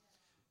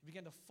 He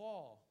began to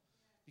fall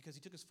because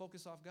he took his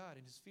focus off God,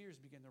 and his fears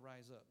began to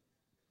rise up.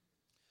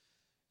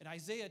 In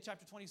Isaiah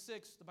chapter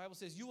 26, the Bible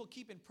says, you will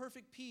keep in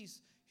perfect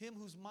peace him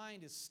whose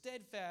mind is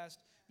steadfast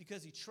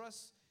because he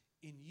trusts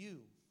in you.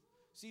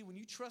 See, when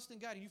you trust in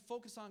God and you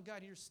focus on God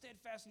and you're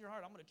steadfast in your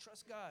heart, I'm going to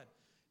trust God.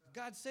 If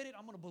God said it,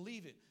 I'm going to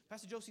believe it.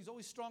 Pastor Josie's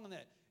always strong on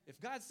that. If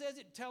God says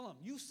it, tell him.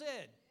 You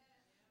said.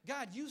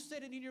 God, you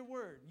said it in your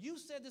word. You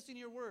said this in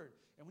your word.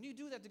 And when you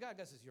do that to God,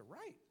 God says, you're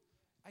right.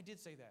 I did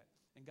say that.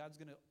 And God's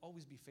going to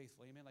always be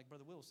faithful. Amen. Like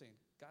Brother Will was saying,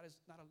 God is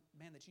not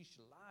a man that he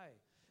should lie.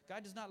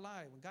 God does not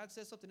lie. When God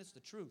says something, it's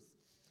the truth.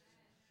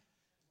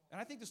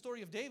 And I think the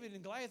story of David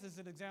and Goliath is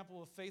an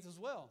example of faith as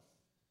well.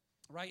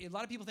 Right? A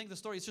lot of people think the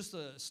story is just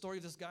a story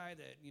of this guy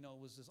that,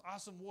 was this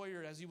awesome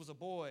warrior as he was a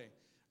boy.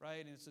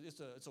 Right? And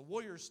it's a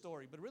warrior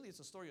story. But really, it's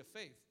a story of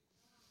faith.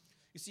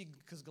 You see,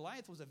 because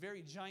Goliath was a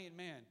very giant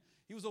man.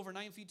 He was over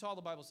 9 feet tall,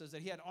 the Bible says,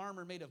 that he had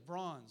armor made of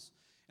bronze,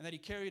 and that he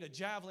carried a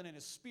javelin and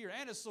a spear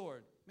and a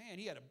sword. Man,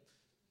 he had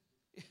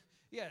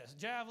a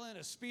javelin,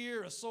 a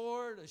spear, a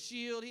sword, a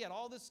shield. He had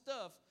all this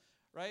stuff,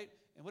 right?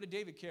 And what did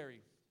David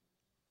carry?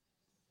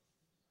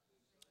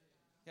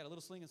 He had a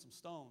little sling and some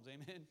stones,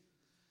 amen?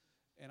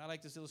 And I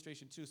like this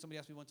illustration too. Somebody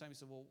asked me one time, he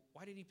said, well,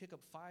 why did he pick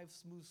up 5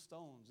 smooth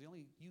stones? He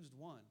only used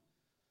 1.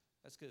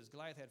 That's because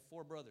Goliath had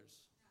 4 brothers.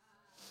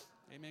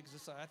 Amen.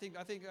 Because I think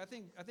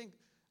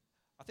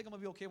I'm gonna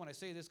be okay when I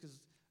say this, because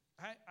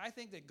I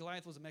think that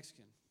Goliath was a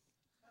Mexican.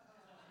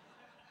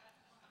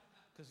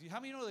 Because how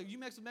many know that you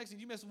mess with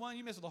Mexicans, you mess with one,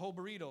 you mess with the whole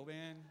burrito,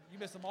 man. You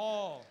mess them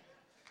all,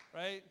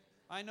 right?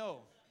 I know.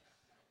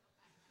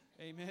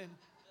 Amen.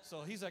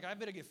 So he's like, I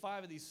better get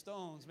 5 of these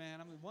stones, man.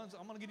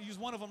 I'm gonna use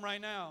one of them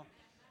right now,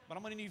 but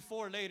I'm gonna need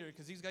 4 later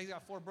because he's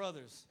got 4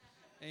 brothers.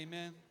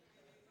 Amen.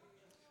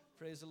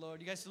 Praise the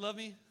Lord. You guys still love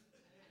me?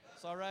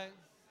 It's all right.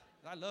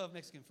 I love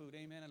Mexican food,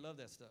 amen. I love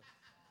that stuff.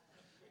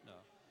 No,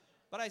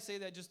 but I say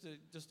that just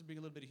to bring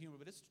a little bit of humor.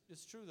 But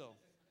it's true though.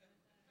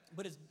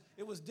 But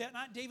it was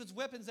not David's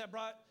weapons that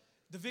brought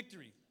the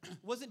victory.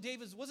 wasn't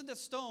the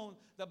stone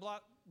that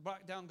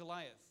brought down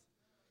Goliath.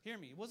 Hear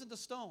me. It wasn't the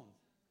stone.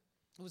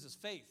 It was his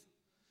faith,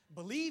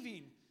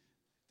 believing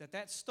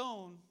that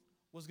stone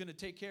was going to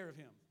take care of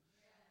him,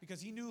 because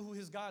he knew who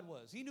his God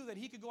was. He knew that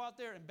he could go out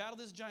there and battle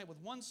this giant with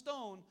 1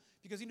 stone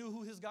because he knew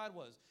who his God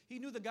was. He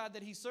knew the God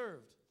that he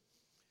served.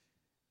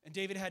 And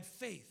David had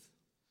faith.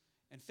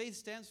 And faith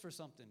stands for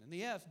something. In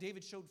the F,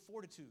 David showed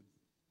fortitude.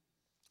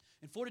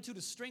 And fortitude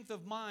is strength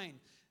of mind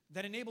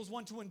that enables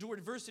one to endure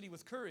adversity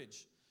with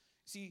courage.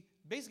 See,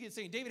 basically it's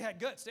saying David had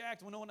guts to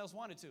act when no one else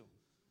wanted to.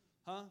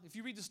 If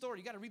you read the story,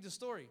 you got to read the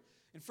story.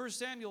 In 1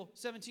 Samuel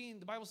 17,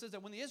 the Bible says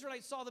that when the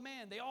Israelites saw the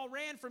man, they all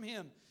ran from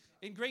him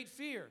in great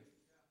fear.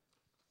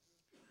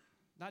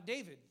 Not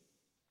David.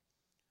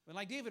 But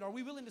like David, are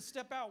we willing to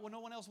step out when no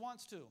one else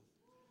wants to?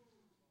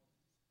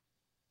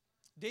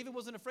 David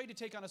wasn't afraid to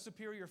take on a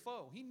superior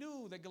foe. He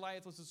knew that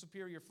Goliath was a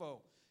superior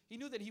foe. He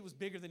knew that he was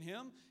bigger than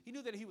him. He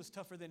knew that he was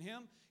tougher than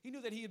him. He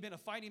knew that he had been a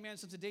fighting man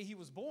since the day he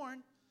was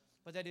born,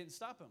 but that didn't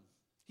stop him.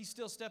 He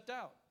still stepped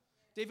out.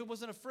 David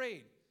wasn't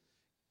afraid.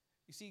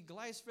 You see,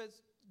 Goliath's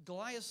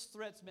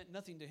threats meant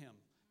nothing to him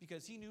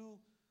because he knew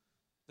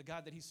the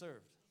God that he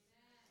served.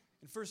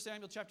 In 1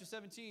 Samuel chapter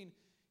 17,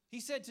 he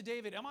said to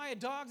David, am I a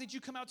dog that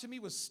you come out to me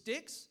with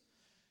sticks?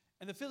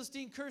 And the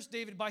Philistine cursed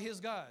David by his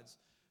gods.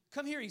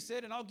 Come here, he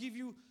said, and I'll give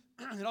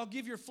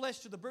your flesh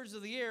to the birds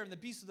of the air and the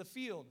beasts of the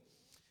field.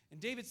 And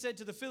David said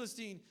to the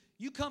Philistine,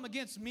 you come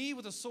against me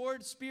with a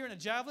sword, spear, and a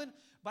javelin,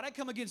 but I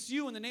come against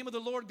you in the name of the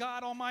Lord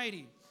God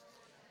Almighty,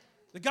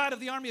 the God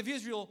of the army of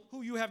Israel,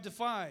 who you have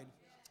defied.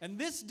 And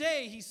this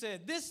day, he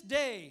said, this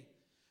day,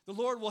 the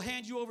Lord will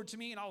hand you over to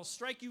me, and I will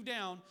strike you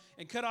down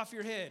and cut off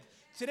your head.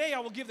 Today I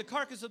will give the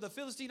carcass of the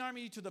Philistine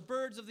army to the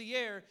birds of the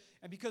air,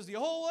 and because the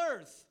whole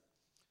earth,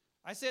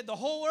 I said the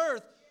whole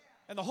earth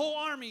and the whole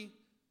army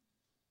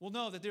will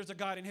know that there's a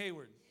God in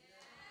Hayward.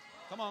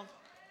 Come on.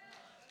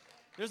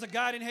 There's a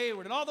God in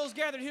Hayward. And all those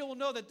gathered here will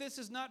know that this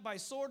is not by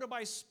sword or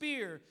by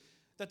spear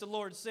that the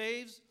Lord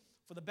saves,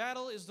 for the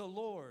battle is the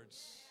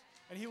Lord's,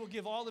 and he will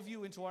give all of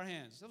you into our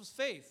hands. That was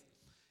faith.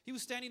 He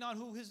was standing on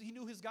he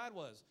knew his God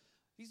was.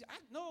 I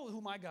know who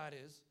my God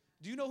is.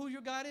 Do you know who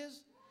your God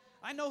is?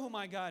 I know who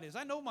my God is.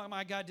 I know what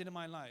my God did in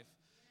my life.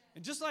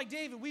 And just like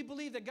David, we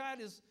believe that God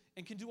is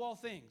and can do all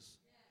things.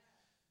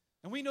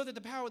 And we know that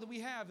the power that we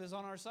have is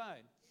on our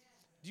side.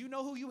 Do you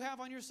know who you have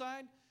on your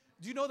side?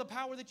 Do you know the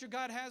power that your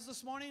God has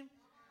this morning?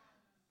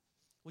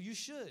 Well, you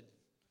should.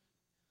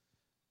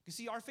 You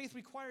see, our faith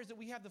requires that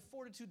we have the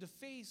fortitude to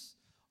face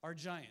our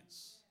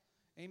giants.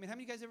 Amen. How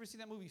many of you guys ever seen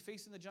that movie,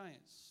 Facing the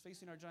Giants?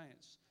 Facing Our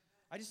Giants.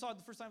 I just saw it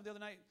the first time the other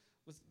night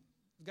with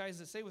guys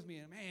that stay with me,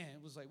 and man,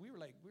 it was like we were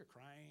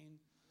crying,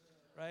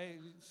 right?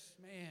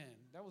 Man,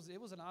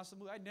 it was an awesome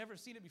movie. I'd never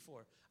seen it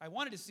before. I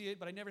wanted to see it,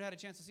 but I never had a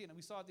chance to see it. And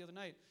we saw it the other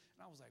night,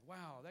 and I was like,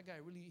 wow, that guy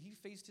he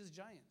faced his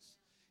giants.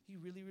 He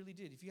really, really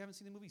did. If you haven't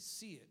seen the movie,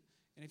 see it.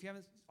 And if you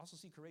haven't, also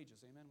see Courageous.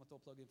 Amen. We'll throw a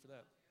plug in for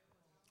that.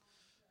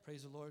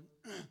 Praise the Lord.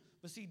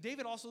 But see,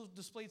 David also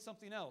displayed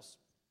something else.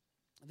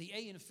 The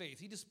A in faith.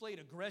 He displayed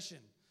aggression.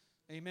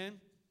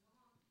 Amen.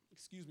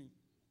 Excuse me.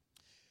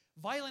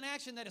 Violent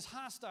action that is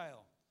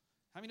hostile.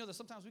 How many know that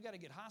sometimes we got to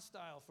get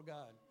hostile for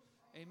God?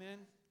 Amen.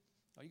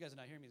 Oh, you guys are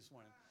not hearing me this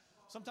morning.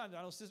 Sometimes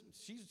I know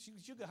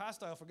she'll get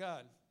hostile for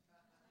God.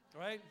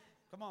 Right?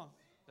 Come on.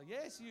 Like,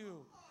 yes,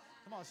 you.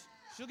 Come on.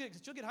 She'll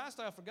get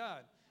hostile for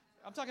God.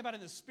 I'm talking about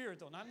in the spirit,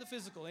 though, not in the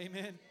physical.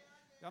 Amen.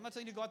 I'm not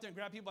telling you to go out there and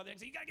grab people by the neck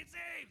and say, you got to get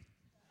saved.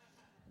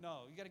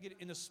 No, you got to get it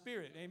in the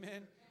spirit.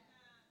 Amen.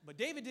 But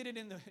David did it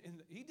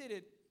he did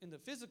it in the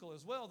physical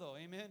as well, though.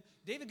 Amen.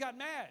 David got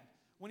mad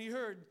when he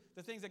heard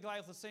the things that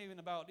Goliath was saying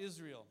about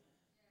Israel.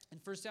 In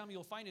 1 Samuel,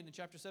 you'll find it in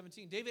chapter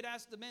 17. David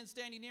asked the men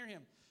standing near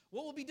him,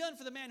 what will be done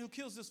for the man who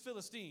kills this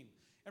Philistine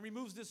and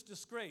removes this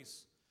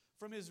disgrace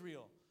from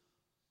Israel?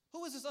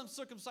 Who is this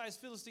uncircumcised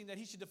Philistine that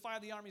he should defy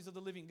the armies of the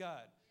living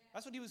God?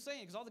 That's what he was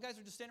saying, because all the guys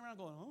were just standing around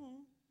going, oh.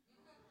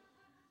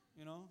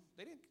 You know,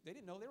 they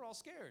didn't know. They were all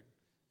scared.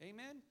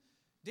 Amen.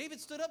 David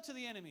stood up to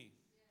the enemy.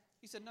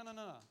 He said, no. I'm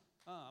not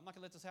going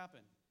to let this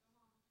happen.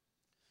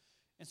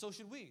 And so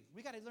should we.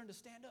 We got to learn to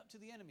stand up to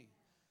the enemy.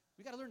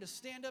 We got to learn to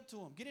stand up to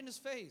him. Get in his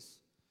face.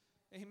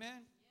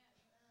 Amen.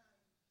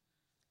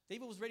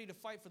 David was ready to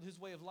fight for his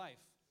way of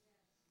life.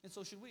 And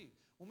so should we.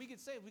 When we get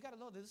saved, we got to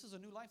know that this is a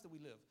new life that we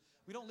live.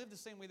 We don't live the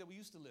same way that we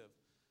used to live.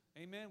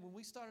 Amen. When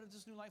we started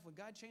this new life, when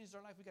God changed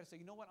our life, we got to say,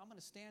 you know what? I'm going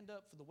to stand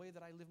up for the way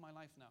that I live my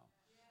life now.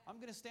 I'm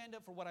going to stand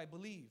up for what I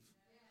believe.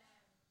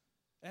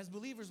 As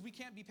believers, we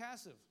can't be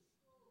passive.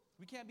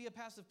 We can't be a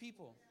passive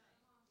people.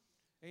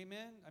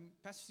 Amen.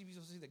 Pastor Steve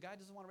used to say that God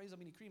doesn't want to raise up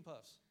any cream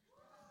puffs.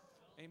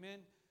 Amen.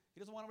 He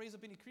doesn't want to raise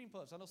up any cream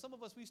puffs. I know some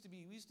of us, we used to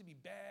be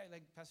bad,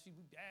 like Pastor Steve,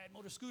 bad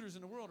motor scooters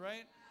in the world,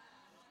 right?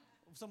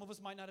 Some of us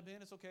might not have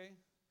been. It's okay.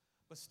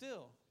 But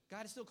still,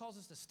 God still calls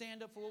us to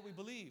stand up for what we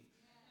believe.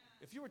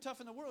 If you were tough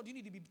in the world, you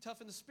need to be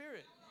tough in the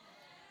spirit.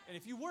 And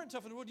if you weren't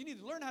tough in the world, you need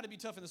to learn how to be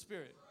tough in the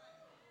spirit.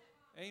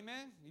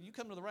 Amen. And you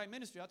come to the right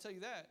ministry, I'll tell you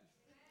that.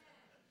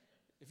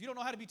 If you don't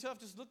know how to be tough,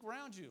 just look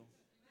around you.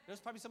 There's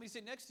probably somebody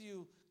sitting next to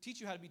you, teach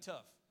you how to be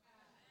tough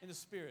in the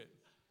spirit.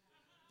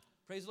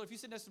 Praise the Lord. If you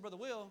sit next to Brother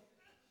Will,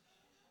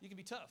 you can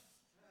be tough.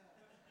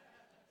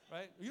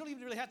 Right? You don't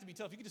even really have to be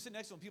tough. You can just sit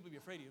next to him, people will be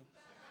afraid of you.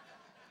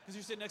 Because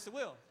you're sitting next to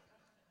Will.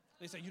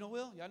 They say, you know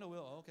Will? Yeah, I know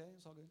Will. Oh, okay,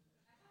 it's all good.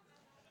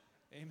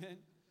 Amen.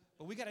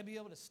 But we got to be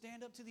able to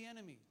stand up to the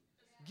enemy.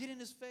 Get in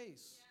his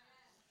face.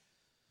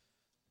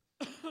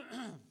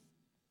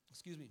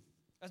 Excuse me.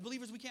 As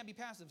believers, we can't be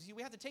passive. See,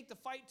 we have to take the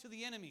fight to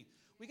the enemy.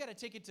 We got to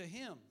take it to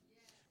him.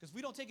 Because if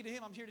we don't take it to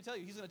him, I'm here to tell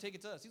you, he's going to take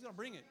it to us. He's going to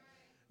bring it.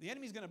 The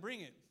enemy's going to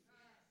bring it.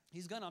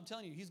 I'm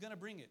telling you, he's going to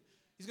bring it.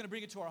 He's going to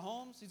bring it to our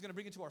homes. He's going to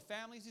bring it to our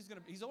families.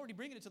 He's already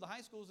bringing it to the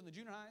high schools and the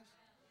junior highs.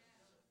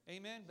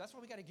 Amen. That's why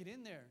we got to get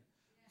in there.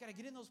 We got to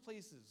get in those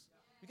places.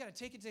 We got to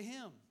take it to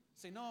him.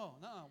 Say, no,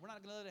 we're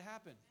not going to let it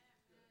happen.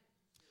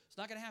 It's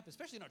not going to happen,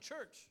 especially in our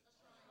church.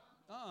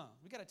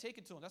 We got to take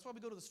it to him. That's why we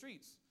go to the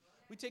streets.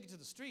 We take it to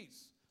the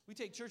streets. We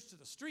take church to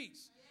the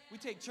streets. We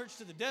take church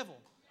to the devil.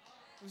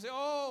 We say,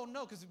 oh,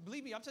 no, because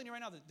believe me, I'm telling you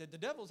right now that the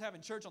devil's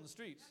having church on the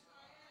streets.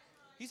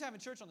 He's having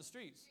church on the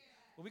streets.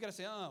 But we got to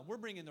say, we're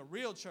bringing the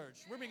real church.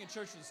 We're bringing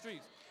church to the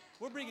streets.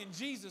 We're bringing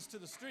Jesus to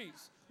the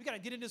streets. We got to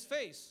get in his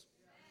face.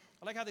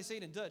 I like how they say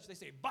it in Dutch. They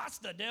say,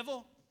 basta,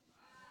 devil.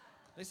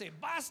 They say,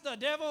 basta,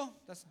 devil.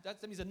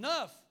 That means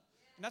enough.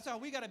 And that's how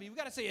we got to be. We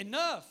got to say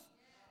enough.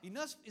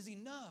 Enough is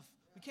enough.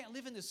 We can't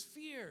live in this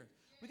fear.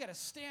 We got to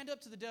stand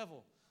up to the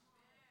devil.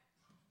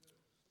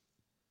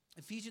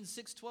 Ephesians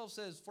 6:12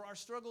 says, for our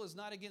struggle is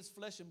not against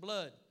flesh and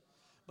blood,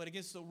 but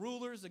against the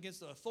rulers,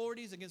 against the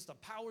authorities, against the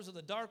powers of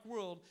the dark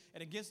world,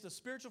 and against the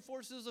spiritual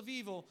forces of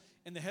evil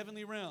in the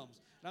heavenly realms.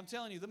 And I'm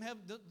telling you, them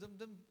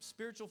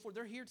spiritual forces,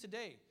 they're here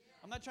today.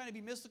 I'm not trying to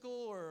be mystical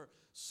or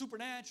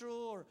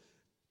supernatural,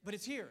 but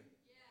it's here.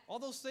 All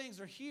those things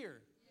are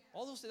here.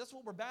 All those things, that's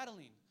what we're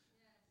battling.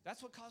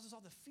 That's what causes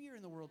all the fear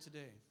in the world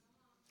today.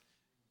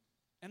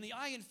 And the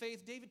I in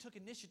faith, David took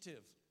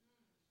initiative.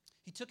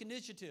 He took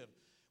initiative,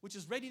 which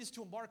is readiness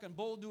to embark on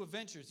bold new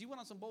adventures. He went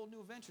on some bold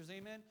new adventures,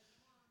 amen?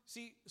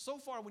 See, so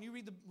far, when you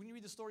read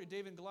the story of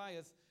David and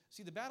Goliath,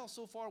 see, the battle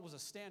so far was a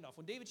standoff.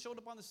 When David showed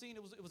up on the scene,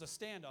 it was a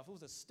standoff. It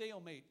was a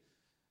stalemate,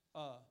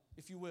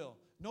 if you will.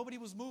 Nobody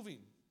was moving.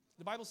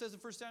 The Bible says in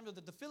 1 Samuel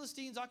that the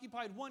Philistines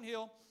occupied one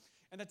hill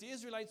and that the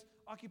Israelites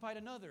occupied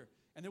another.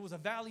 And there was a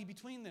valley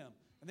between them.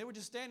 And they were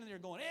just standing there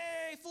going,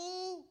 hey,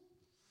 fool!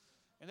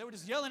 And they were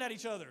just yelling at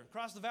each other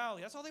across the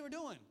valley. That's all they were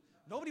doing.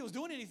 Nobody was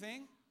doing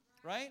anything,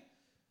 right?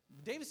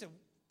 David said,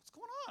 what's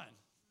going on?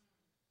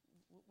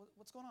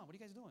 What's going on? What are you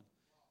guys doing?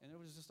 And it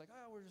was just like,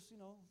 we're just,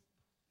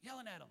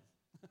 yelling at them,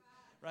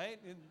 right?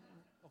 And,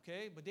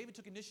 okay, but David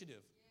took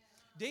initiative.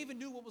 David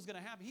knew what was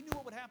going to happen. He knew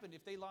what would happen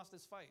if they lost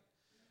this fight.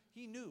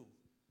 He knew.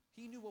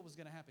 He knew what was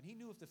going to happen. He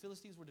knew if the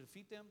Philistines were to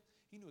defeat them,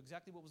 he knew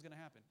exactly what was going to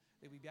happen.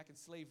 They'd be back in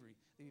slavery.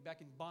 They'd be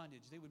back in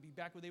bondage. They would be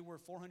back where they were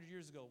 400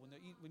 years ago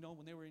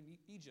when they were in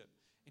Egypt.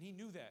 And he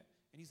knew that.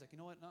 And he's like, you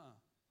know what?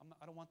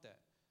 I don't want that.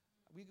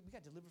 We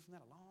got delivered from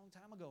that a long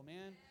time ago,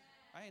 man.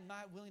 I am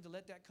not willing to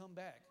let that come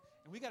back.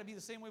 And we got to be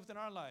the same way within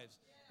our lives.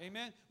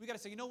 Amen. We got to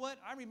say, you know what?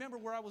 I remember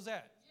where I was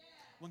at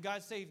when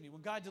God saved me,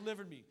 when God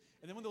delivered me.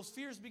 And then when those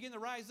fears begin to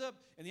rise up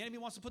and the enemy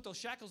wants to put those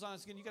shackles on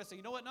us again, you got to say,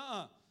 you know what?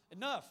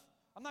 Enough.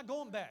 I'm not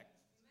going back.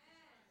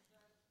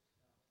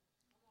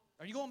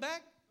 Are you going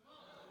back?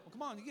 Well,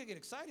 come on. You got to get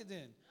excited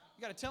then.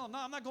 You got to tell him, no,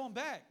 I'm not going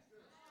back.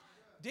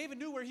 David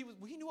knew where he was.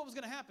 He knew what was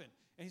going to happen.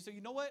 And he said,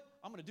 you know what?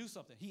 I'm going to do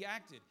something. He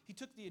acted. He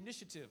took the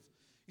initiative.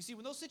 You see,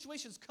 when those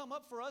situations come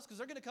up for us, because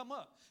they're going to come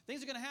up,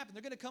 things are going to happen.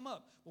 They're going to come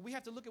up. Well, we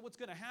have to look at what's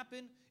going to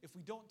happen if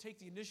we don't take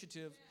the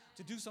initiative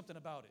to do something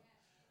about it.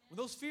 When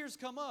those fears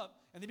come up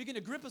and they begin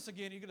to grip us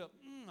again,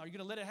 are you going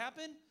to let it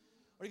happen?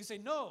 Or you can say,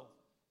 no,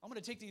 I'm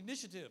going to take the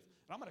initiative.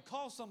 And I'm going to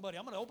call somebody.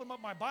 I'm going to open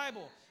up my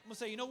Bible. I'm going to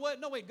say, you know what?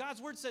 No, wait,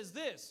 God's word says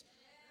this.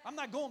 I'm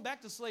not going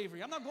back to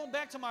slavery. I'm not going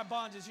back to my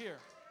bondage here.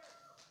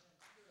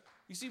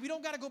 You see, we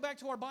don't got to go back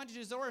to our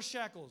bondages or our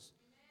shackles.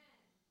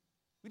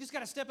 We just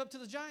got to step up to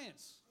the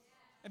giants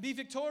and be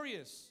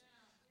victorious.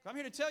 I'm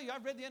here to tell you,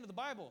 I've read the end of the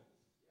Bible.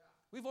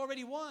 We've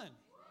already won.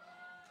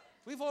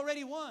 We've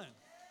already won.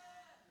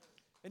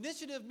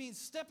 Initiative means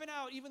stepping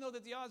out even though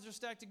that the odds are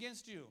stacked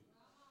against you.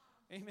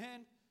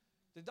 Amen.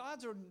 The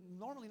odds are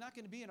normally not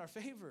going to be in our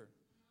favor.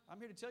 I'm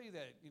here to tell you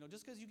that.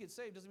 Just because you get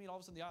saved doesn't mean all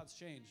of a sudden the odds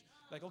change.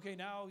 Like, okay,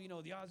 now,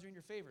 the odds are in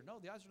your favor. No,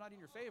 the odds are not in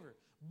your favor.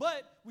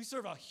 But we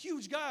serve a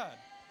huge God.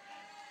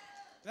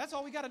 That's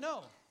all we got to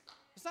know.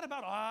 It's not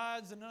about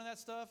odds and none of that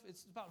stuff.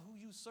 It's about who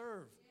you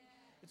serve.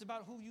 It's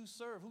about who you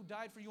serve, who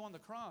died for you on the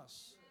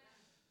cross.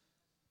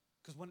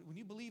 Because when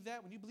you believe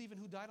that, when you believe in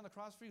who died on the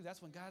cross for you,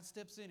 that's when God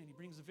steps in and he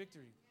brings the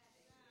victory.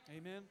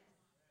 Amen.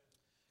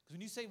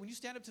 Because when you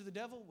stand up to the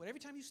devil, every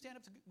time you stand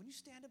up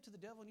to the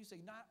devil and you say,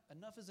 not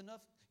enough is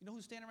enough, you know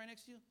who's standing right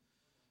next to you?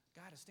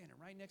 God is standing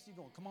right next to you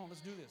going, come on, let's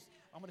do this.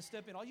 I'm going to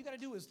step in. All you got to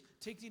do is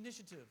take the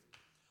initiative.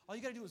 All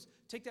you got to do is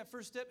take that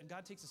first step, and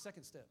God takes the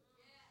second step.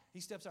 He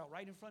steps out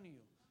right in front of you.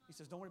 He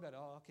says, don't worry about it.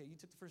 Oh, okay, you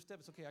took the first step.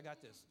 It's okay, I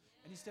got this.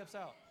 And he steps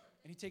out,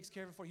 and he takes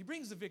care of it for you. He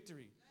brings the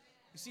victory.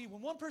 You see,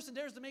 when one person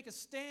dares to make a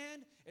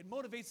stand, it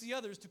motivates the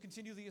others to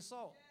continue the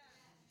assault.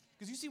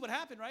 Because you see what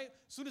happened, right?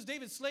 As soon as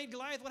David slayed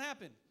Goliath, what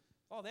happened?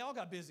 Oh, they all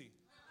got busy,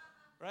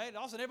 right?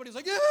 All of a sudden, everybody's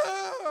like,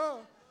 yeah!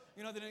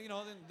 Then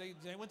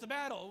they went to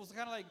battle. It was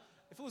kind of like,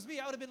 if it was me,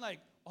 I would have been like,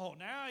 oh,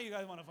 now you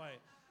guys want to fight.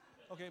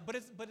 Okay,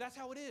 but that's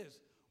how it is.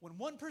 When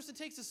one person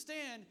takes a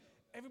stand,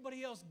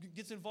 everybody else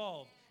gets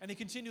involved, and they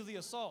continue the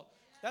assault.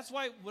 That's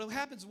why what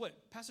happens,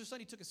 Pastor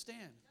Sonny took a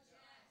stand.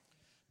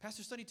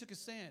 Pastor Sonny took a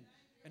stand,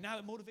 and now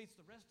it motivates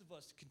the rest of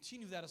us to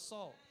continue that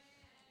assault.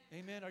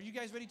 Amen. Are you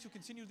guys ready to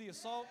continue the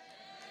assault?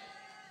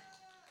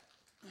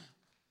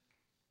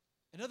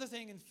 Another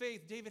thing in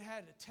faith, David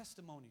had a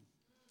testimony,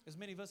 as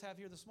many of us have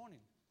here this morning.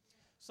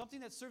 Something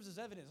that serves as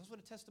evidence. That's what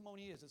a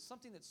testimony is. It's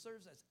something that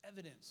serves as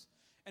evidence.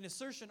 An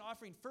assertion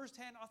offering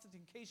first-hand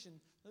authentication.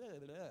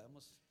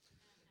 Almost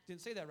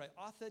didn't say that right.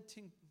 I'm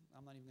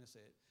not even going to say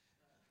it.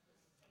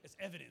 It's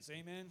evidence.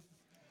 Amen.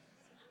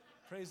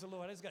 Praise the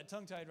Lord. I just got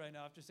tongue-tied right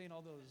now after saying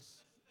all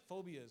those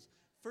phobias.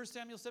 1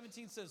 Samuel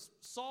 17 says,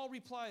 Saul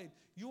replied,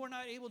 you are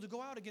not able to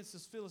go out against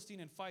this Philistine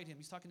and fight him.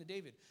 He's talking to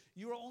David.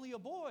 You are only a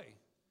boy,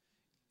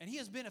 and he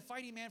has been a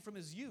fighting man from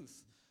his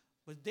youth.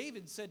 But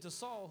David said to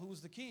Saul, who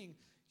was the king,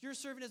 your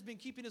servant has been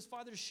keeping his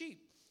father's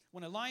sheep.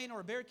 When a lion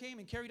or a bear came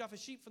and carried off a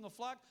sheep from the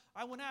flock,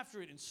 I went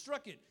after it and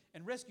struck it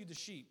and rescued the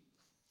sheep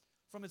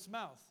from its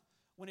mouth.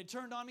 When it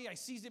turned on me, I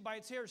seized it by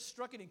its hair,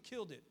 struck it, and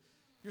killed it.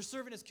 Your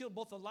servant has killed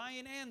both the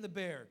lion and the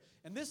bear.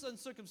 And this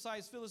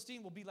uncircumcised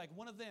Philistine will be like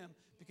one of them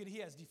because he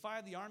has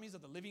defied the armies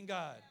of the living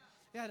God.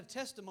 He had a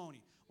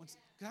testimony.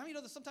 How many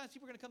know that sometimes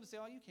people are going to come and say,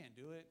 oh, you can't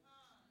do it.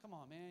 Come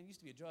on, man. You used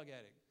to be a drug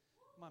addict.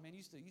 Come on, man. You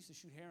used to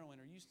shoot heroin,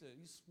 or you used to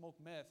smoke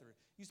meth, or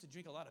used to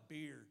drink a lot of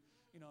beer.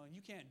 And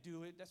you can't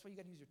do it. That's why you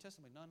got to use your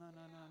testimony. No.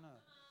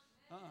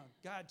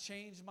 God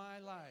changed my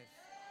life.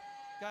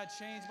 God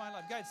changed my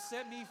life. God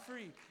set me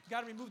free.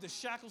 God removed the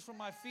shackles from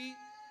my feet.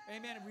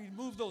 Amen. And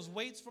remove those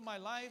weights from my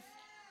life.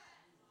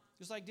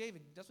 Just like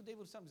David. That's what David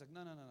was telling me. He's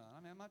like, no.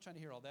 I mean, I'm not trying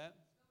to hear all that.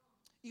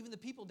 Even the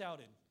people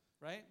doubted,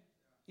 right?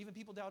 Even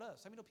people doubt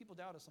us. I mean, people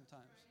doubt us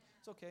sometimes.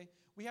 It's okay.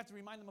 We have to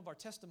remind them of our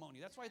testimony.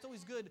 That's why it's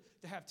always good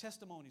to have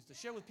testimonies, to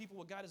share with people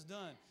what God has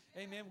done.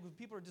 Amen. When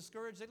people are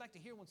discouraged, they like to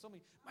hear when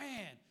somebody,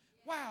 man,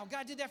 wow,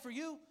 God did that for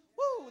you?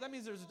 Woo, that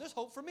means there's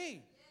hope for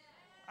me.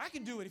 I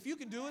can do it if you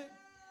can do it.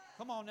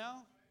 Come on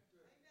now.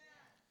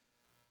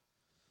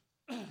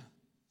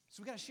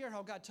 So we got to share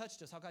how God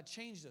touched us, how God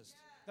changed us.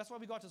 That's why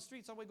we go out to the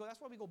streets. That's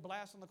why we go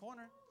blast on the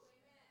corner.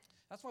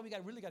 That's why we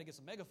really got to get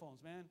some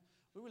megaphones, man.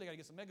 We really got to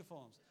get some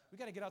megaphones. We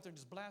got to get out there and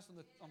just blast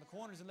on the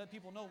corners and let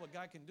people know what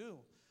God can do.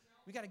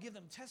 We got to give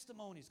them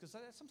testimonies, because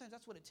sometimes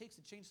that's what it takes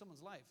to change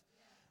someone's life.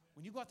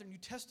 When you go out there and you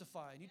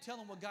testify and you tell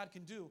them what God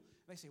can do,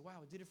 and they say,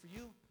 wow, it did it for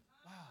you?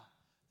 Wow,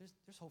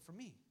 there's hope for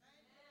me.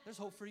 There's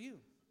hope for you.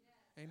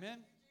 Amen.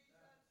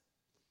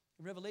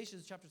 In Revelation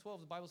chapter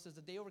 12, the Bible says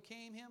that they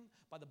overcame him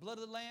by the blood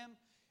of the Lamb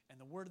and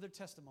the word of their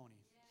testimony.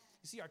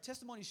 You see, our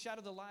testimonies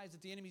shatter the lies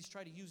that the enemies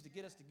try to use to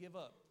get us to give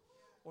up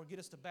or get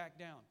us to back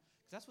down.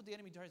 That's what the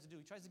enemy tries to do.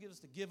 He tries to get us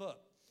to give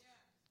up.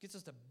 Gets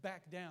us to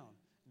back down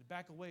and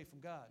back away from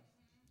God.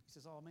 He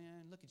says, oh,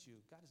 man, look at you.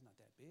 God is not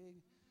that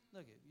big.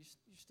 Look at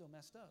you're still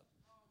messed up.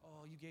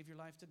 Oh, you gave your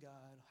life to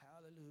God.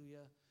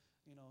 Hallelujah.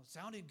 You know,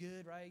 sounded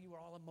good, right? You were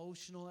all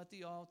emotional at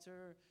the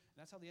altar. And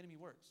that's how the enemy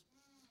works,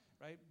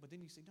 right? But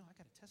then you say, no, I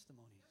got a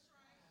testimony.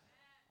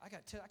 I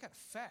got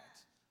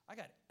fact. I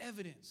got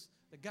evidence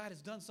that God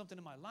has done something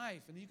in my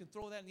life. And then you can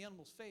throw that in the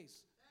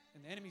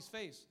enemy's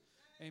face.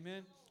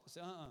 Amen. I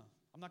say,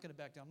 I'm not going to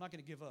back down. I'm not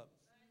going to give up.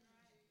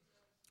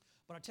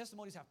 But our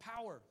testimonies have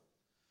power.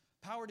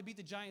 Power to beat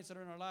the giants that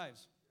are in our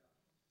lives.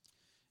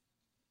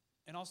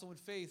 And also in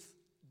faith,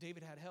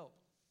 David had help.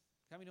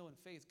 How many know in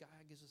faith, God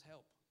gives us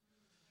help?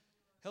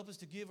 Help is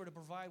to give or to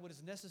provide what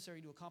is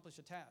necessary to accomplish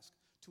a task,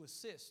 to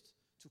assist,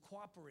 to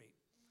cooperate.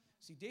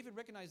 See, David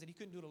recognized that he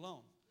couldn't do it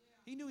alone.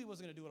 He knew he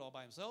wasn't going to do it all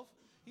by himself.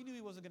 He knew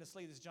he wasn't going to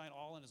slay this giant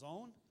all on his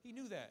own. He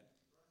knew that.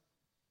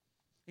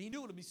 And he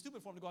knew it would be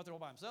stupid for him to go out there all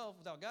by himself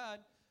without God.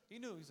 He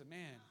knew. He said,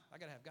 man,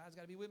 God's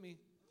got to be with me.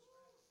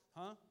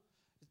 Huh?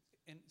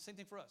 And same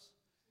thing for us.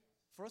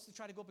 For us to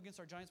try to go up against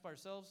our giants by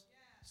ourselves,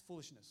 it's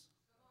foolishness.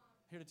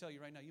 I'm here to tell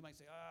you right now, you might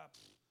say,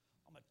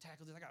 I'm going to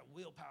tackle this. I got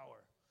willpower.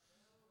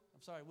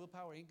 I'm sorry,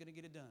 willpower ain't going to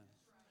get it done.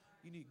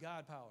 You need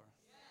God power.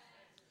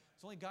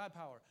 It's only God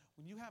power.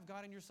 When you have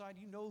God on your side,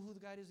 you know who the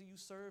God is that you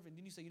serve, and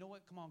then you say, you know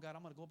what? Come on, God,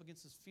 I'm going to go up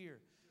against this fear.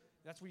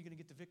 That's where you're going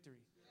to get the victory.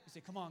 You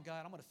say, come on,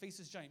 God, I'm going to face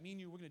this giant. Me and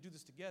you, we're going to do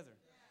this together.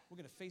 I'm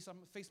going to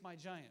face my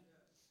giant.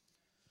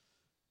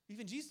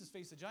 Even Jesus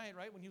faced a giant,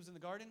 right, when he was in the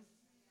garden,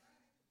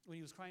 when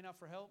he was crying out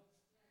for help.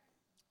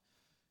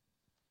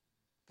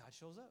 God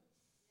shows up,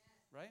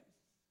 right?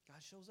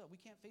 God shows up. We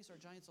can't face our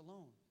giants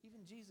alone.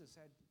 Even Jesus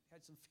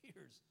had some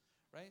fears,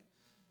 right?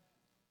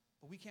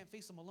 But we can't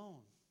face them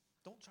alone.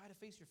 Don't try to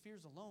face your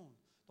fears alone.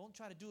 Don't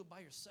try to do it by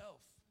yourself.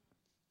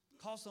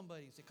 Call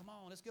somebody and say, come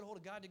on, let's get a hold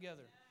of God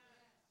together.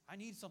 I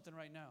need something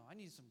right now. I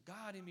need some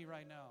God in me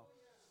right now.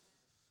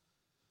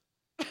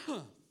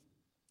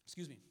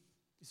 Excuse me.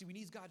 You see, we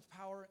need God's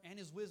power and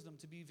his wisdom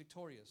to be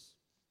victorious.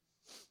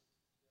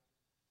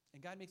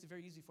 And God makes it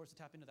very easy for us to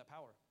tap into that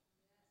power.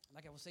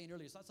 Like I was saying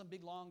earlier, it's not some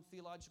big, long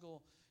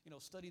theological,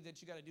 study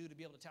that you got to do to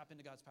be able to tap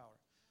into God's power.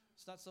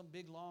 It's not some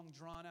big, long,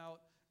 drawn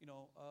out,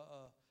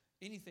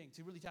 anything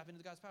to really tap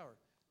into God's power.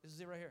 This is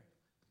it right here.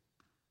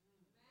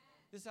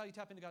 This is how you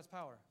tap into God's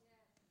power.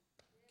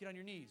 Get on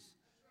your knees.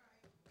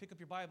 Pick up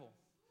your Bible.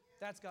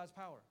 That's God's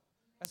power.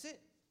 That's it.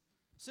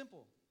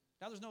 Simple.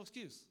 Now there's no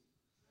excuse.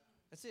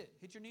 That's it.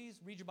 Hit your knees,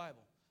 read your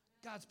Bible.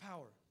 God's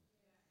power.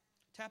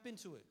 Tap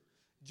into it.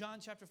 John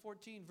chapter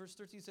 14, verse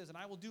 13 says, and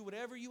I will do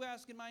whatever you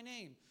ask in my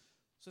name,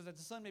 so that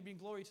the Son may bring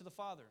glory to the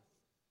Father.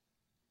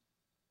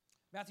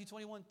 Matthew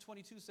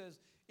 21:22 says,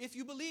 if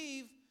you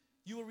believe,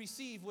 you will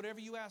receive whatever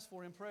you ask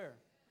for in prayer.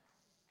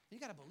 You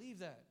got to believe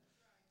that.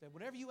 That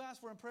whatever you ask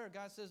for in prayer,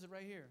 God says it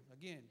right here.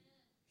 Again,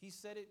 he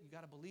said it, you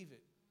got to believe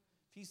it.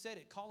 If he said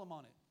it, call him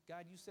on it.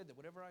 God, you said that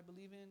whatever I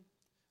believe in,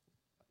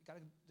 that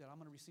I'm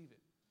going to receive it.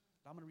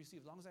 I'm going to receive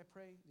it. As long as I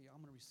pray,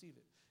 I'm going to receive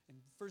it. In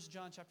 1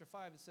 John chapter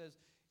 5, it says,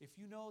 if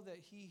you know that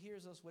he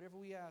hears us, whatever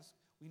we ask,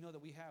 we know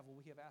that we have what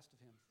we have asked of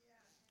him.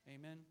 Yeah.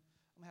 Amen.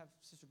 I'm going to have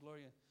Sister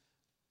Gloria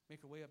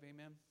make her way up.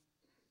 Amen.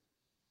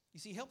 You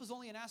see, help is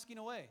only an asking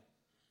away.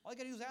 All you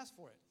got to do is ask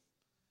for it.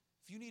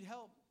 If you need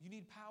help, you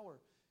need power,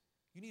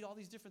 you need all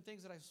these different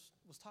things that I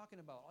was talking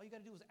about. All you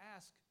got to do is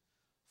ask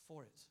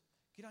for it.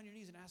 Get on your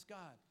knees and ask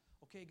God,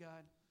 okay,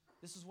 God,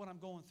 this is what I'm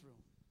going through.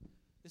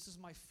 This is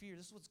my fear.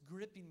 This is what's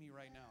gripping me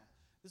right now.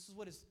 This is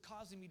what is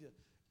causing me to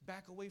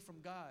back away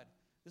from God.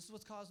 This is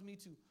what's causing me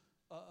to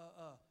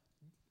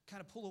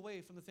kind of pull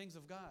away from the things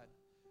of God.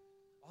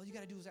 All you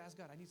got to do is ask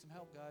God, I need some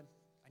help, God.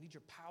 I need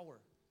your power.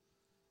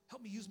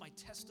 Help me use my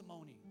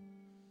testimony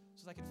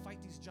so that I can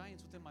fight these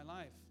giants within my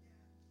life.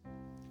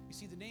 You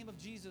see, the name of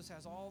Jesus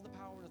has all the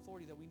power and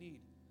authority that we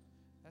need.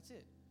 That's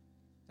it.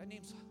 That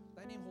name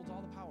holds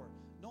all the power.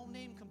 No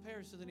name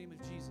compares to the name of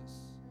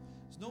Jesus.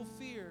 There's no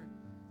fear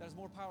that is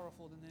more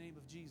powerful than the name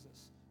of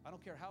Jesus. I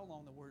don't care how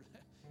long the word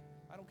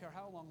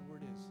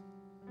is.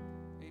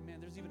 Amen.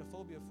 There's even a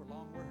phobia for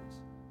long words.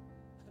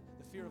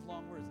 The fear of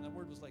long words. And that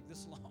word was like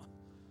this long.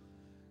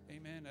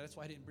 Amen. That's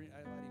why I didn't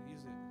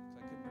use it, because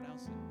I couldn't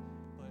pronounce it.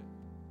 But,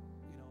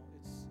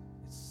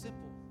 it's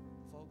simple,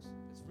 folks.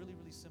 It's really,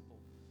 really simple.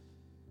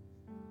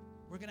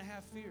 We're going to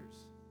have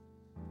fears.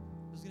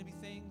 There's going to be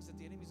things that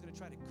the enemy's going to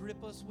try to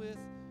grip us with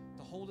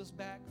to hold us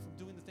back from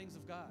doing the things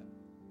of God.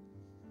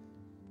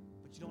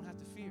 But you don't have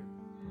to fear,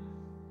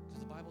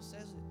 because the Bible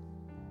says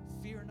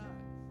it. Fear not.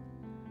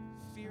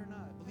 Fear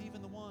not. Believe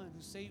in the one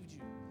who saved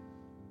you.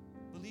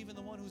 Believe in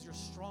the one who's your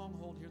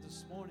stronghold here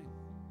this morning.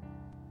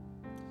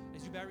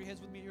 As you bow your heads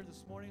with me here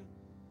this morning,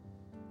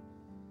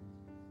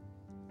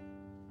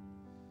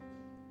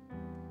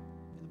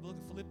 in the book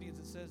of Philippians,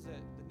 it says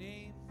that the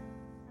name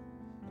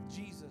of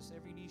Jesus,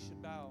 every knee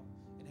should bow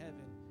in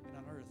heaven and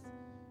on earth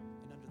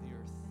and under the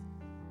earth.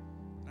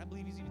 And I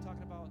believe he's even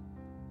talking about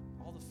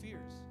all the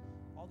fears.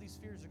 All these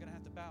fears are going to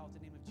have to bow at the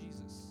name of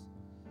Jesus.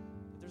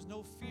 But there's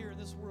no fear in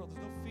this world.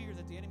 There's no fear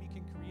that the enemy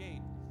can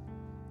create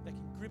that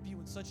can grip you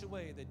in such a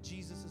way that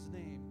Jesus'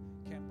 name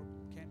can't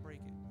break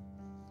it.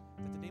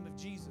 That the name of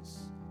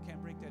Jesus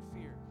can't break that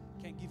fear,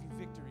 can't give you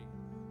victory.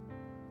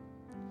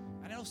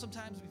 And I know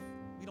sometimes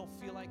we don't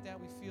feel like that.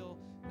 We feel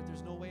that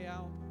there's no way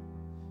out.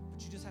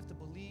 But you just have to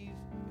believe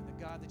in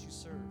the God that you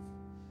serve.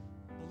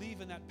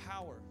 Believe in that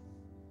power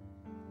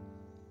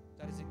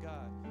that is in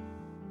God.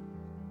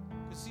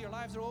 Because see, our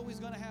lives are always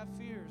going to have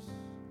fears.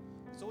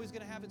 It's always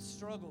going to have its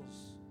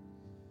struggles.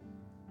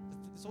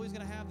 It's always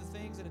going to have the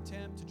things that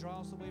attempt to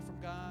draw us away from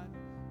God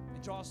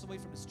and draw us away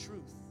from His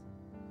truth.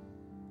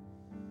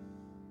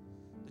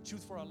 The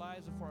truth for our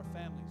lives and for our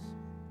families.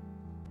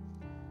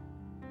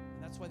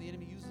 And that's why the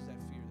enemy uses that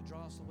fear to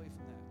draw us away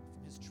from that,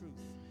 from His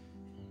truth.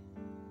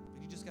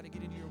 But you just got to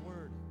get into your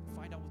word and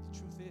find out what the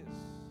truth is.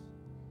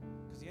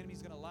 Because the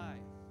enemy's going to lie.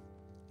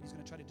 He's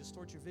going to try to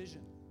distort your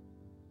vision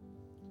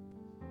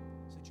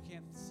so that you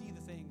can't see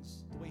the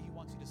things the way he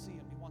wants you to see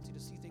them. He wants you to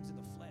see things in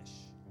the flesh.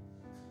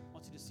 He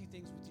wants you to see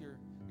things with your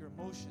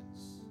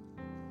emotions.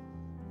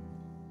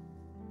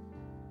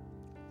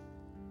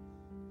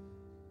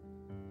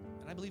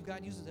 And I believe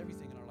God uses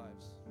everything in our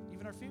lives,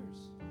 even our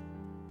fears.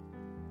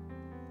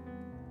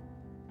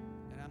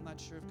 And I'm not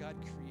sure if God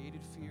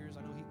created fears.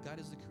 I know God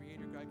is the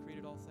creator. God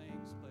created all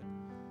things, but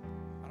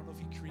I don't know if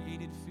he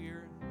created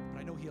fear, but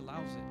I know he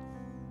allows it.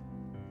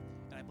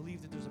 And I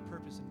believe that there's a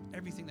purpose in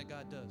everything that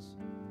God does.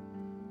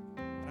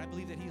 And I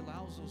believe that he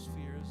allows those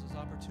fears as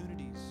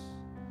opportunities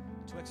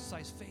to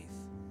exercise faith.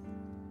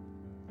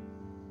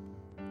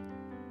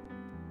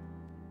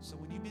 So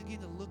when you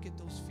begin to look at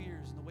those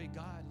fears and the way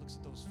God looks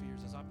at those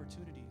fears as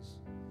opportunities,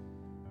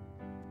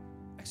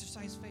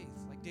 exercise faith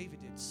like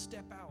David did.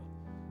 Step out,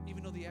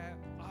 even though the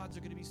odds are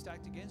going to be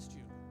stacked against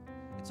you.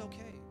 It's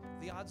okay.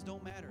 The odds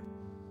don't matter.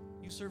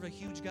 You serve a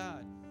huge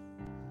God.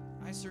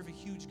 I serve a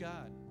huge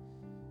God.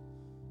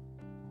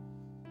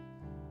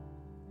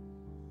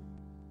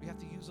 We have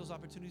to use those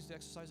opportunities to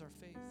exercise our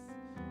faith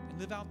and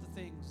live out the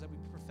things that we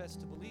profess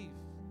to believe.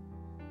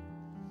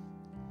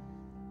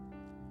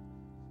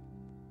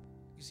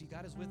 You see,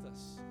 God is with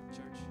us,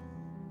 church.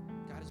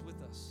 God is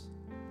with us.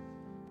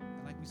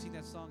 And like we sing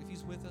that song, if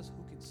he's with us,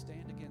 who can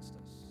stand against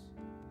us?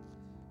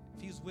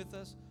 If he's with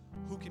us,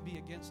 who can be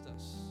against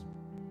us?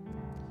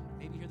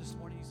 Maybe here this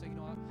morning you say,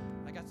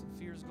 I got some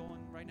fears going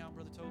right now,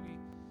 Brother Toby,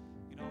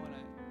 and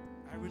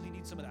I really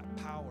need some of that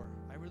power.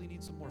 I really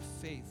need some more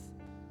faith.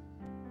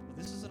 Well,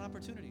 this is an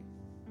opportunity.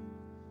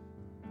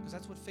 Because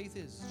that's what faith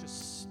is. It's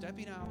just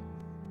stepping out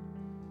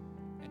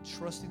and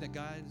trusting that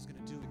God is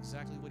going to do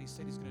exactly what he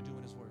said he's going to do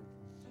in his word.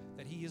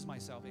 That he is my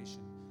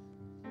salvation.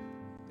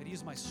 That he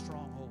is my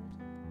stronghold.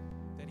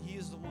 That he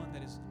is the one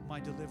that is my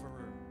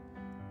deliverer.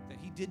 That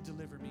he did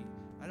deliver me.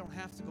 I don't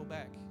have to go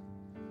back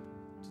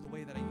to the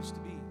way that I used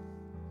to be.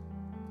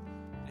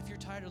 And if you're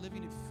tired of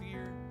living in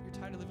fear, you're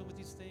tired of living with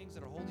these things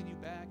that are holding you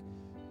back,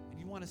 and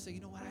you want to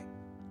say,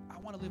 I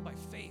want to live by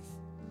faith.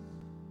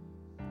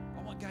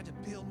 I want God to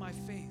build my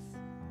faith.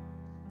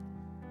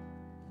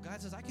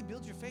 God says, I can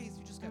build your faith.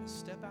 You just got to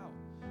step out.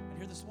 And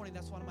here this morning,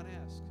 that's what I'm going to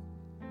ask.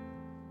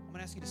 I'm going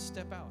to ask you to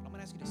step out. I'm going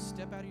to ask you to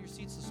step out of your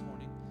seats this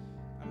morning.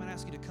 I'm going to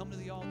ask you to come to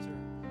the altar.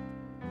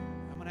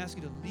 I'm going to ask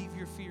you to leave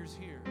your fears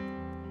here.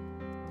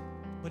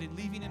 But in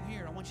leaving them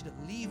here, I want you to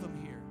leave them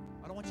here.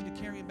 I don't want you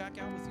to carry them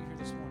back out with you here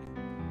this morning.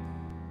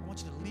 I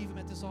want you to leave them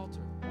at this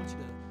altar. I want you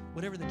to,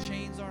 whatever the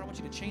chains are, I want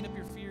you to chain up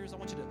your fears. I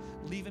want you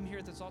to leave them here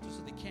at this altar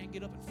so they can't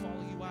get up and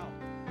follow you out.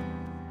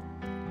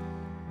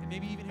 And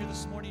maybe even here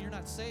this morning, you're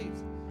not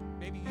saved.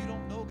 Maybe you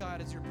don't know God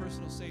as your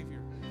personal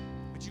Savior.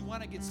 But you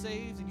want to get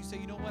saved and you say,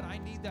 I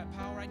need that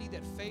power. I need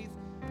that faith.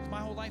 Because my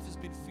whole life has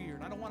been fear.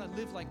 And I don't want to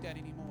live like that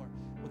anymore.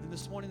 Well, then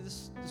this morning,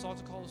 this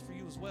altar call is for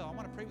you as well. I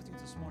want to pray with you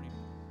this morning.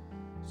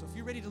 So if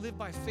you're ready to live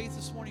by faith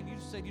this morning, you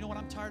just said,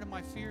 I'm tired of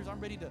my fears. I'm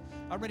ready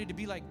to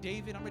be like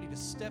David. I'm ready to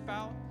step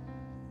out.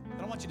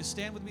 And I want you to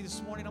stand with me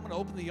this morning. I'm going to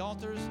open the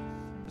altars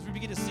as we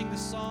begin to sing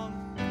this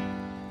song.